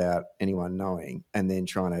scenes without anyone knowing, and then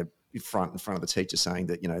trying to in front of the teacher saying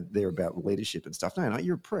that they're about leadership and stuff. No,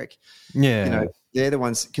 you're a prick. Yeah, they're the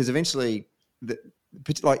ones, because eventually. The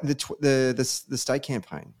state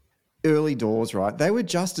campaign, early doors, right? They were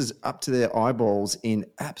just as up to their eyeballs in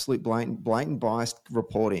absolute blatant biased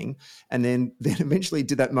reporting, and then eventually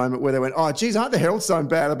did that moment where they went, "Oh, geez, aren't the Herald so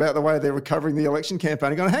bad about the way they're recovering the election campaign?"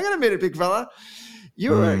 And going, "Hang on a minute, big fella,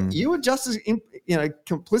 you were just as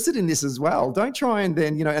complicit in this as well. Don't try and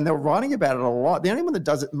then And they were writing about it a lot. The only one that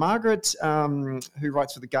does it, Margaret, who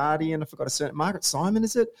writes for the Guardian, I forgot her surname, Margaret Simon,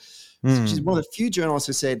 is it? She's one of the few journalists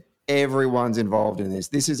who said, everyone's involved in this.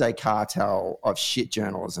 This is a cartel of shit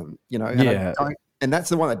journalism, and that's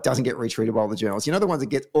the one that doesn't get retweeted by all the journalists. The ones that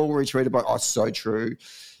get all retweeted by, so true.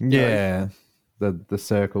 The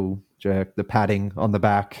circle jerk, the patting on the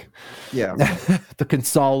back. Yeah. The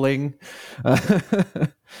consoling.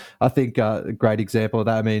 I think a great example of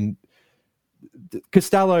that. I mean,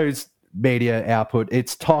 Costello's media output,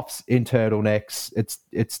 it's tops in turtlenecks.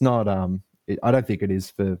 It's not I don't think it is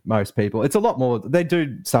for most people. It's a lot more. They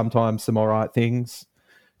do sometimes some all right things.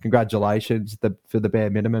 Congratulations for the bare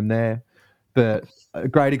minimum there. But a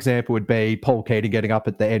great example would be Paul Keating getting up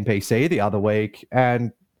at the NPC the other week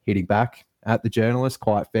and hitting back at the journalist.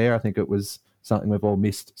 Quite fair. I think it was something we've all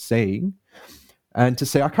missed seeing. And to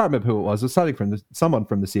see, I can't remember who it was. It was someone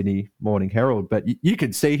from the Sydney Morning Herald, but you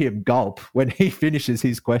can see him gulp when he finishes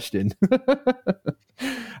his question.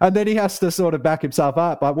 And then he has to sort of back himself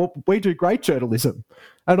up. Like, well, we do great journalism.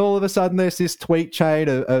 And all of a sudden there's this tweet chain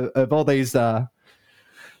of all these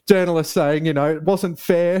journalists saying, it wasn't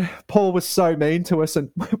fair. Paul was so mean to us and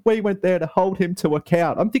we went there to hold him to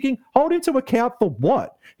account. I'm thinking, hold him to account for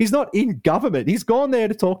what? He's not in government. He's gone there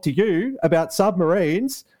to talk to you about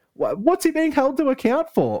submarines. What's he being held to account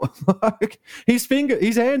for? His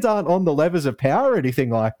hands aren't on the levers of power or anything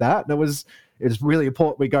like that. And it's really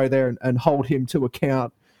important we go there and hold him to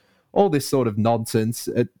account. All this sort of nonsense.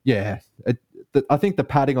 I think the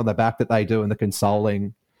patting on the back that they do and the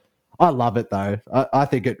consoling, I love it though. I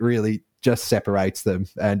think it really just separates them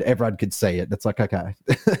and everyone can see it. It's like, okay.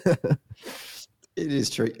 It is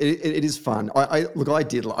true. It is fun. I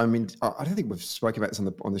don't think we've spoken about this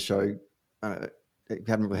on the show. We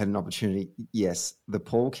haven't had an opportunity. Yes, the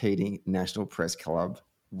Paul Keating National Press Club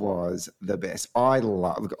was the best. I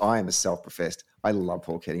am a self-professed. I love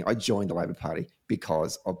Paul Keating. I joined the Labor Party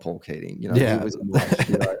because of Paul Keating. He was my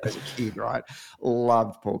hero as a kid, right?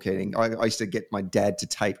 Loved Paul Keating. I used to get my dad to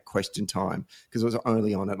tape Question Time because it was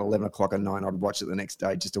only on at 11 o'clock at night. I'd watch it the next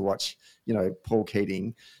day just to watch, Paul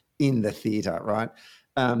Keating in the theatre, right?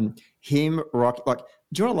 Do you know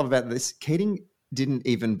what I love about this? Keating didn't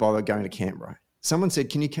even bother going to Canberra. Someone said,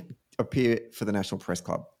 can you appear for the National Press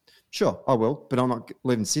Club? Sure, I will, but I'm not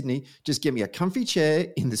leaving Sydney. Just give me a comfy chair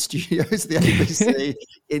in the studios, the ABC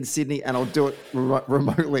in Sydney, and I'll do it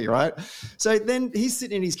remotely, right? So then he's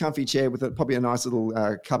sitting in his comfy chair with probably a nice little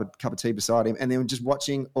cup of tea beside him, and then just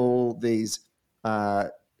watching all these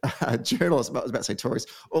journalists, I was about to say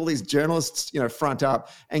tourists, all these journalists, front up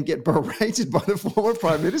and get berated by the former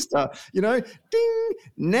Prime Minister, ding,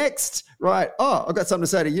 next, right. Oh, I've got something to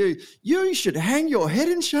say to you. You should hang your head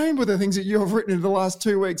in shame with the things that you have written in the last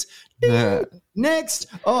 2 weeks. Ding, next.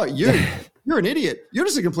 Oh, you're an idiot. You're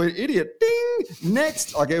just a complete idiot. Ding,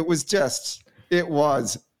 next. Like it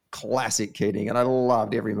was classic Keating, and I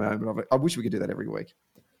loved every moment of it. I wish we could do that every week.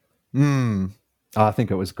 I think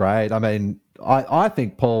it was great. I mean, I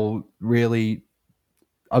think Paul really,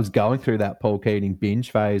 I was going through that Paul Keating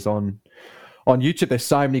binge phase on YouTube. There's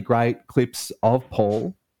so many great clips of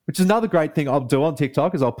Paul, which is another great thing I'll do on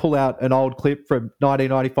TikTok is I'll pull out an old clip from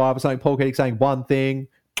 1995 or something, Paul Keating saying one thing,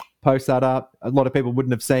 post that up. A lot of people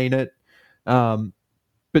wouldn't have seen it.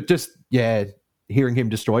 But just, hearing him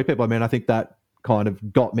destroy people, I mean, I think that kind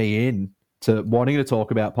of got me in to wanting to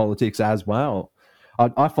talk about politics as well.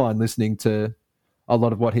 I find listening to a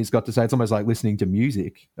lot of what he's got to say, it's almost like listening to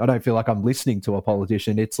music. I don't feel like I'm listening to a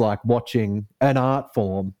politician. It's like watching an art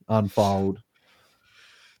form unfold.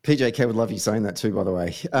 PJK would love you saying that too, by the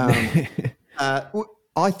way.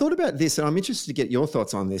 I thought about this, and I'm interested to get your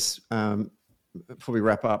thoughts on this before we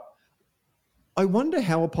wrap up. I wonder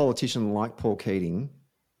how a politician like Paul Keating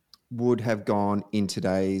would have gone in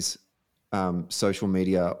today's social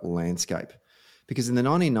media landscape. Because in the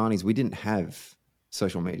 1990s, we didn't have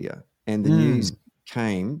social media, and the news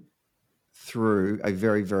came through a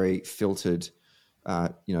very, very filtered,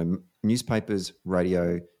 newspapers,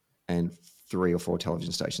 radio, and 3 or 4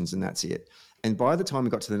 television stations, and that's it. And by the time we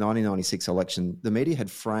got to the 1996 election, the media had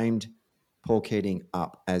framed Paul Keating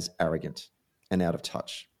up as arrogant and out of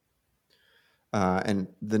touch. And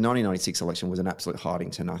the 1996 election was an absolute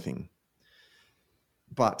hiding to nothing.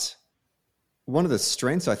 But one of the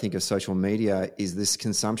strengths, I think, of social media is this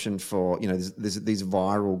consumption for, there's these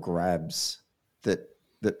viral grabs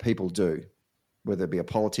that people do, whether it be a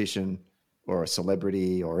politician or a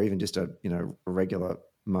celebrity or even just a regular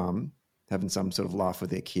mum having some sort of laugh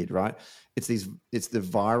with their kid, right? It's the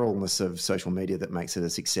viralness of social media that makes it a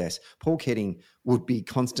success. Paul Keating would be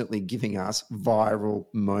constantly giving us viral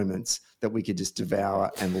moments that we could just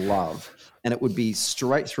devour and love, and it would be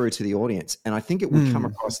straight through to the audience. And I think it would come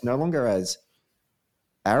across no longer as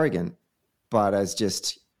arrogant, but as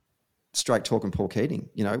just straight talking Paul Keating,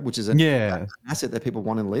 which is an asset that people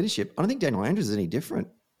want in leadership. I don't think Daniel Andrews is any different.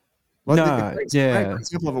 The great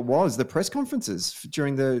example of it was the press conferences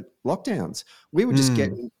during the lockdowns. We were just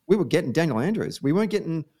getting Daniel Andrews. We weren't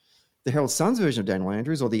getting the Herald Sun's version of Daniel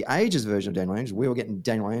Andrews or the Age's version of Daniel Andrews. We were getting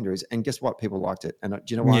Daniel Andrews, and guess what? People liked it. And do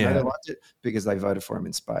you know why I know they liked it? Because they voted for him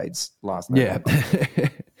in spades last night. Yeah.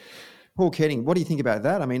 Paul Keating, what do you think about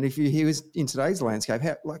that? I mean, if he was in today's landscape,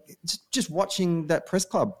 just watching that press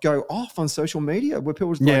club go off on social media where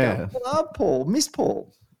people just I love Paul, miss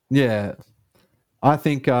Paul. Yeah. I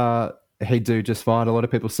think he'd do just fine. A lot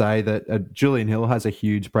of people say that Julian Hill has a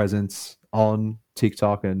huge presence on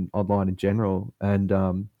TikTok and online in general, and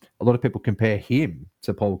a lot of people compare him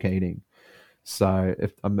to Paul Keating. So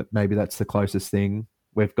if maybe that's the closest thing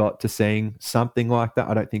we've got to seeing something like that.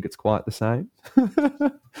 I don't think it's quite the same.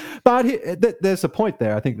 But there's a point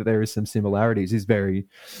there. I think that there is some similarities. He's very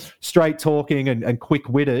straight talking and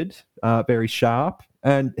quick-witted, very sharp,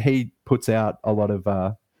 and he puts out a lot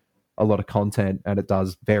of content, and it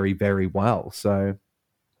does very, very well. So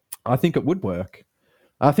I think it would work.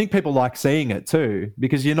 I think people like seeing it too,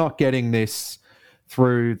 because you're not getting this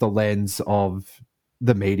through the lens of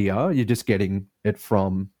the media. You're just getting it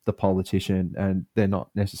from the politician, and they're not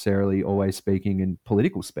necessarily always speaking in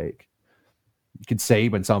political speak. You can see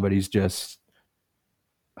when somebody's just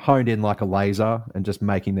honed in like a laser and just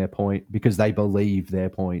making their point because they believe their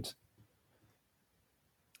point.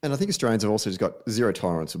 And I think Australians have also just got zero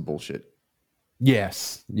tolerance of bullshit.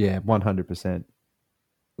 Yes. Yeah, 100%.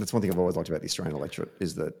 That's one thing I've always liked about the Australian electorate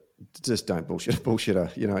is that just don't bullshit a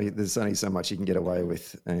bullshitter. There's only so much you can get away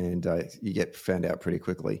with, and you get found out pretty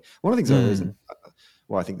quickly. One of the things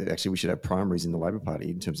why I think that actually we should have primaries in the Labor Party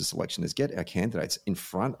in terms of selection is get our candidates in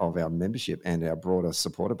front of our membership and our broader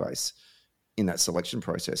supporter base in that selection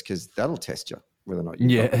process, because that'll test you whether or not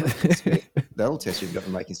you've got that'll test you if you've got the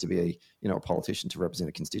makings to be a politician to represent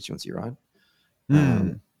a constituency, right?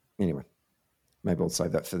 Anyway, maybe I'll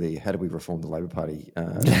save that for the How Do We Reform the Labor Party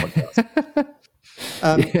podcast.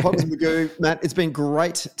 Poggers Magoo, Matt, it's been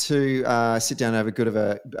great to sit down and have a bit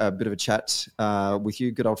of a chat with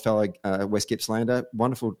you, good old fellow West Gippslander.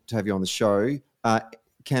 Wonderful to have you on the show.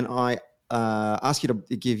 Can I ask you to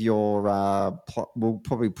give your? We'll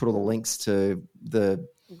probably put all the links to the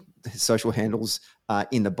social handles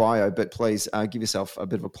in the bio, but please give yourself a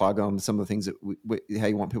bit of a plug on some of the things that how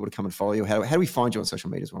you want people to come and follow you. How do we find you on social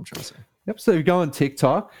media is what I'm trying to say. Yep, so you go on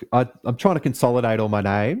TikTok. I'm trying to consolidate all my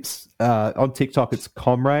names. On TikTok, it's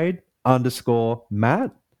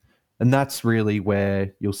Comrade_Matt, and that's really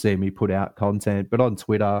where you'll see me put out content. But on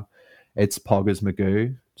Twitter, it's Poggers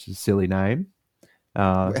Magoo, which is a silly name,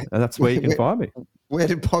 and that's where you can find me. Where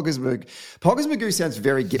did Poggers Magoo? Poggers Magoo sounds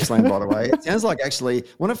very Gippsland, by the way. It sounds like actually,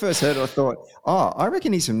 when I first heard it, I thought, I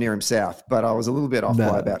reckon he's from near him south, but I was a little bit off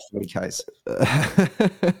by about 40 Ks.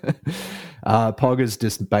 Poggers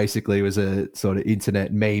just basically was a sort of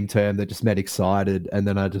internet meme term that just meant excited, and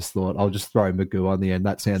then I just thought I'll just throw Magoo on the end.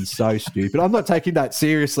 That sounds so stupid. I'm not taking that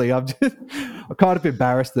seriously. I'm kind of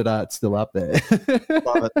embarrassed that it's still up there.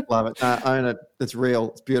 Love it. Own it. It's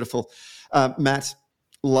real. It's beautiful. Matt,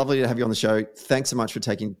 lovely to have you on the show. Thanks so much for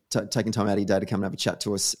taking time out of your day to come and have a chat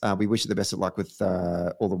to us. We wish you the best of luck with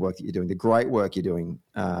all the work that you're doing, the great work you're doing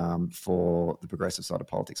for the progressive side of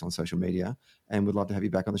politics on social media, and we'd love to have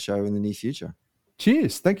you back on the show in the near future.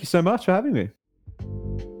 Cheers. Thank you so much for having me.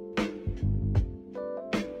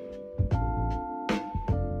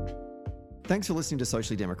 Thanks for listening to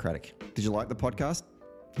Socially Democratic. Did you like the podcast?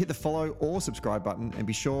 Hit the follow or subscribe button and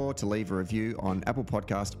be sure to leave a review on Apple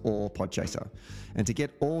Podcast or Podchaser. And to get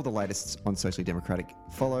all the latest on Socially Democratic,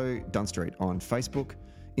 follow Dunstreet on Facebook,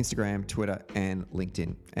 Instagram, Twitter, and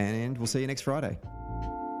LinkedIn. And we'll see you next Friday.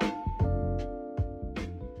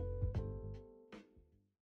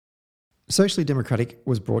 Socially Democratic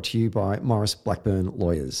was brought to you by Maurice Blackburn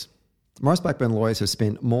Lawyers. Maurice Blackburn Lawyers have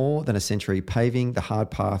spent more than a century paving the hard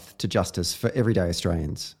path to justice for everyday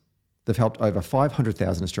Australians. They've helped over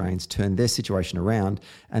 500,000 Australians turn their situation around,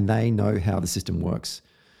 and they know how the system works.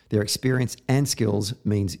 Their experience and skills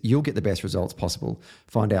means you'll get the best results possible.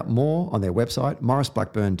 Find out more on their website,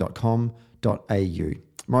 mauriceblackburn.com.au.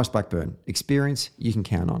 Maurice Blackburn, experience you can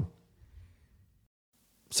count on.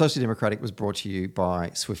 Socially Democratic was brought to you by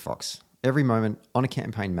SwiftFox. Every moment on a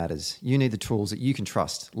campaign matters. You need the tools that you can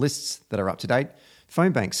trust, lists that are up to date,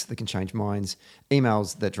 phone banks that can change minds,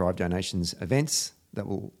 emails that drive donations, events that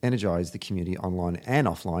will energise the community online and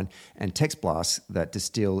offline, and text blasts that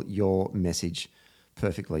distill your message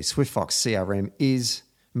perfectly. SwiftFox CRM is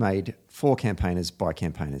made for campaigners by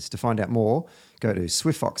campaigners. To find out more, go to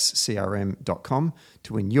swiftfoxcrm.com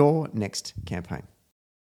to win your next campaign.